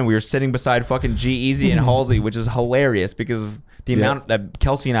went in and we were sitting beside fucking G-Eazy and Halsey, which is hilarious because of the amount that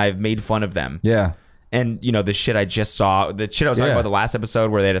Kelsey and I have made fun of them. Yeah. And, you know, the shit I just saw, the shit I was talking about the last episode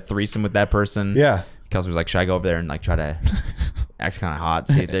where they had a threesome with that person. Yeah. Kelsey was like, should I go over there and like try to act kind of hot,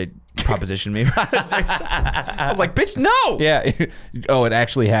 see if they proposition me? I was like, bitch, no. Yeah. Oh, it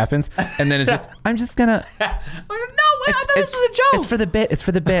actually happens. And then it's just, I'm just gonna. No, I thought this was a joke. It's for the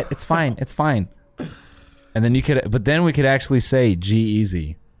bit. It's fine. And then we could actually say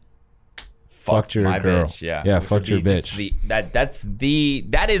G-Eazy. Fucked your my girl. Bitch, yeah. Yeah, fucked your bitch.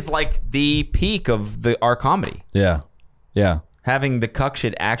 That is like the peak of our comedy. Yeah. Yeah. Having the cuck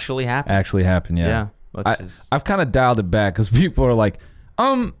shit actually happen. Yeah. I've kind of dialed it back because people are like,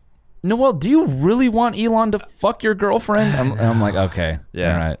 Noel, do you really want Elon to fuck your girlfriend? I'm like, okay.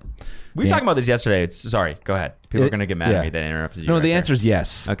 Yeah. All right. We were talking about this yesterday. Sorry, go ahead. People are going to get mad at me that I interrupted you. No, right the answer is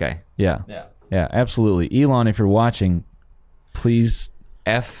yes. Okay. Yeah. Yeah, absolutely. Elon, if you're watching, please.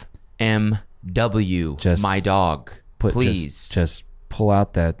 FMW, my dog. Please. Just pull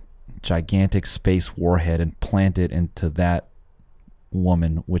out that gigantic space warhead and plant it into that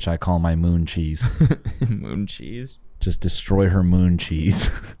woman, which I call my moon cheese. Moon cheese? Just destroy her moon cheese.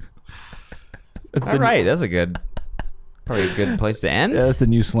 All right, that's probably a good place to end. Yeah, that's the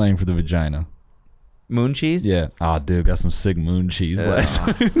new slang for the vagina. Moon cheese? Yeah. Oh, dude, got some sick moon cheese last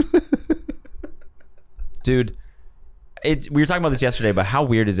time. Dude, we were talking about this yesterday, but how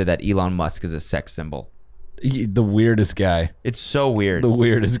weird is it that Elon Musk is a sex symbol? The weirdest guy. It's so weird. The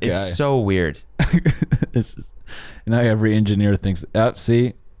weirdest guy. It's so weird. Now every engineer thinks,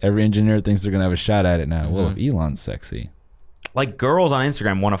 every engineer thinks they're going to have a shot at it now. Mm-hmm. Well, if Elon's sexy. Like girls on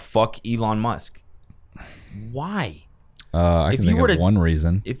Instagram want to fuck Elon Musk. Why? I can think of one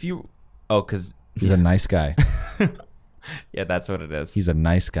reason. Because he's a nice guy. Yeah, that's what it is. He's a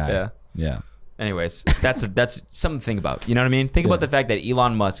nice guy. Yeah. Yeah. Anyways, that's something to think about. You know what I mean? Think about the fact that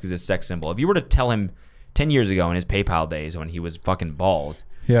Elon Musk is a sex symbol. If you were to tell him 10 years ago in his PayPal days when he was fucking bald,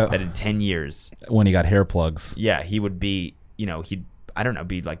 that in 10 years... When he got hair plugs. Yeah, he would be,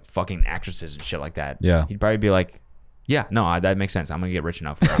 be like fucking actresses and shit like that. Yeah. He'd probably be like, yeah, no, that makes sense. I'm going to get rich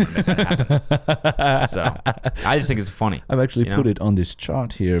enough to make that happen. So, I just think it's funny. I've actually put it on this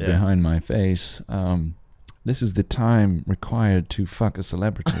chart here behind my face. This is the time required to fuck a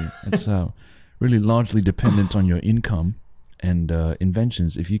celebrity. It's really largely dependent on your income and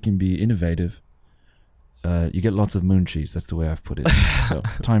inventions. If you can be innovative, you get lots of moon cheese. That's the way I've put it. So,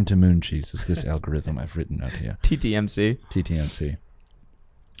 time to moon cheese is this algorithm I've written out here. TTMC.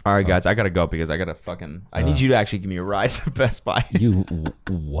 All right, guys, I got to go because I got to fucking... I need you to actually give me a ride to Best Buy. You...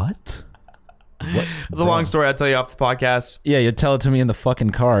 What? It's a long story. I'll tell you off the podcast. Yeah, you tell it to me in the fucking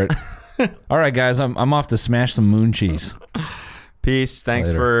cart. All right, guys, I'm off to smash some moon cheese. Peace.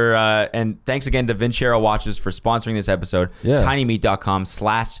 Thanks and thanks again to Vincero Watches for sponsoring this episode. Yeah. tinymeat.com/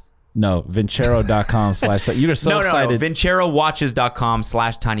 No, Vincero.com/ You were so excited. No.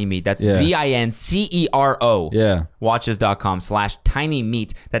 VinceroWatches.com/tinymeat. That's VINCERO. Yeah.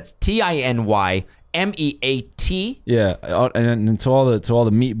 Watches.com/tinymeat. That's TINYMEAT. MEAT. Yeah, and to all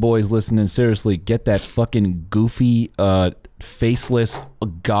the meat boys listening, seriously, get that fucking goofy, faceless,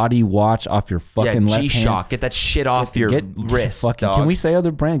 gaudy watch off your fucking left hand. G-Shock. Get that shit off your wrist. Fucking, dog. can we say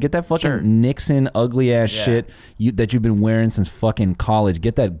other brand? Get that fucking Nixon ugly ass shit that you've been wearing since fucking college.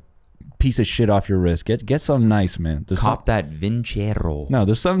 Get that piece of shit off your wrist. Get something nice, man. Cop that Vincero. No,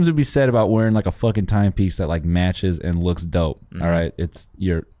 there's something to be said about wearing like a fucking timepiece that like matches and looks dope. All right, it's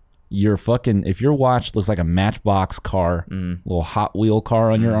your fucking, if your watch looks like a Matchbox car, little Hot Wheel car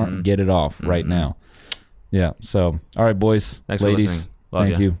on your arm, get it off right now. Yeah. So, all right, boys, Thanks ladies,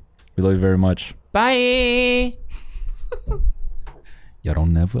 thank you. We love you very much. Bye. Y'all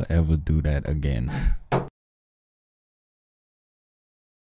don't never ever do that again.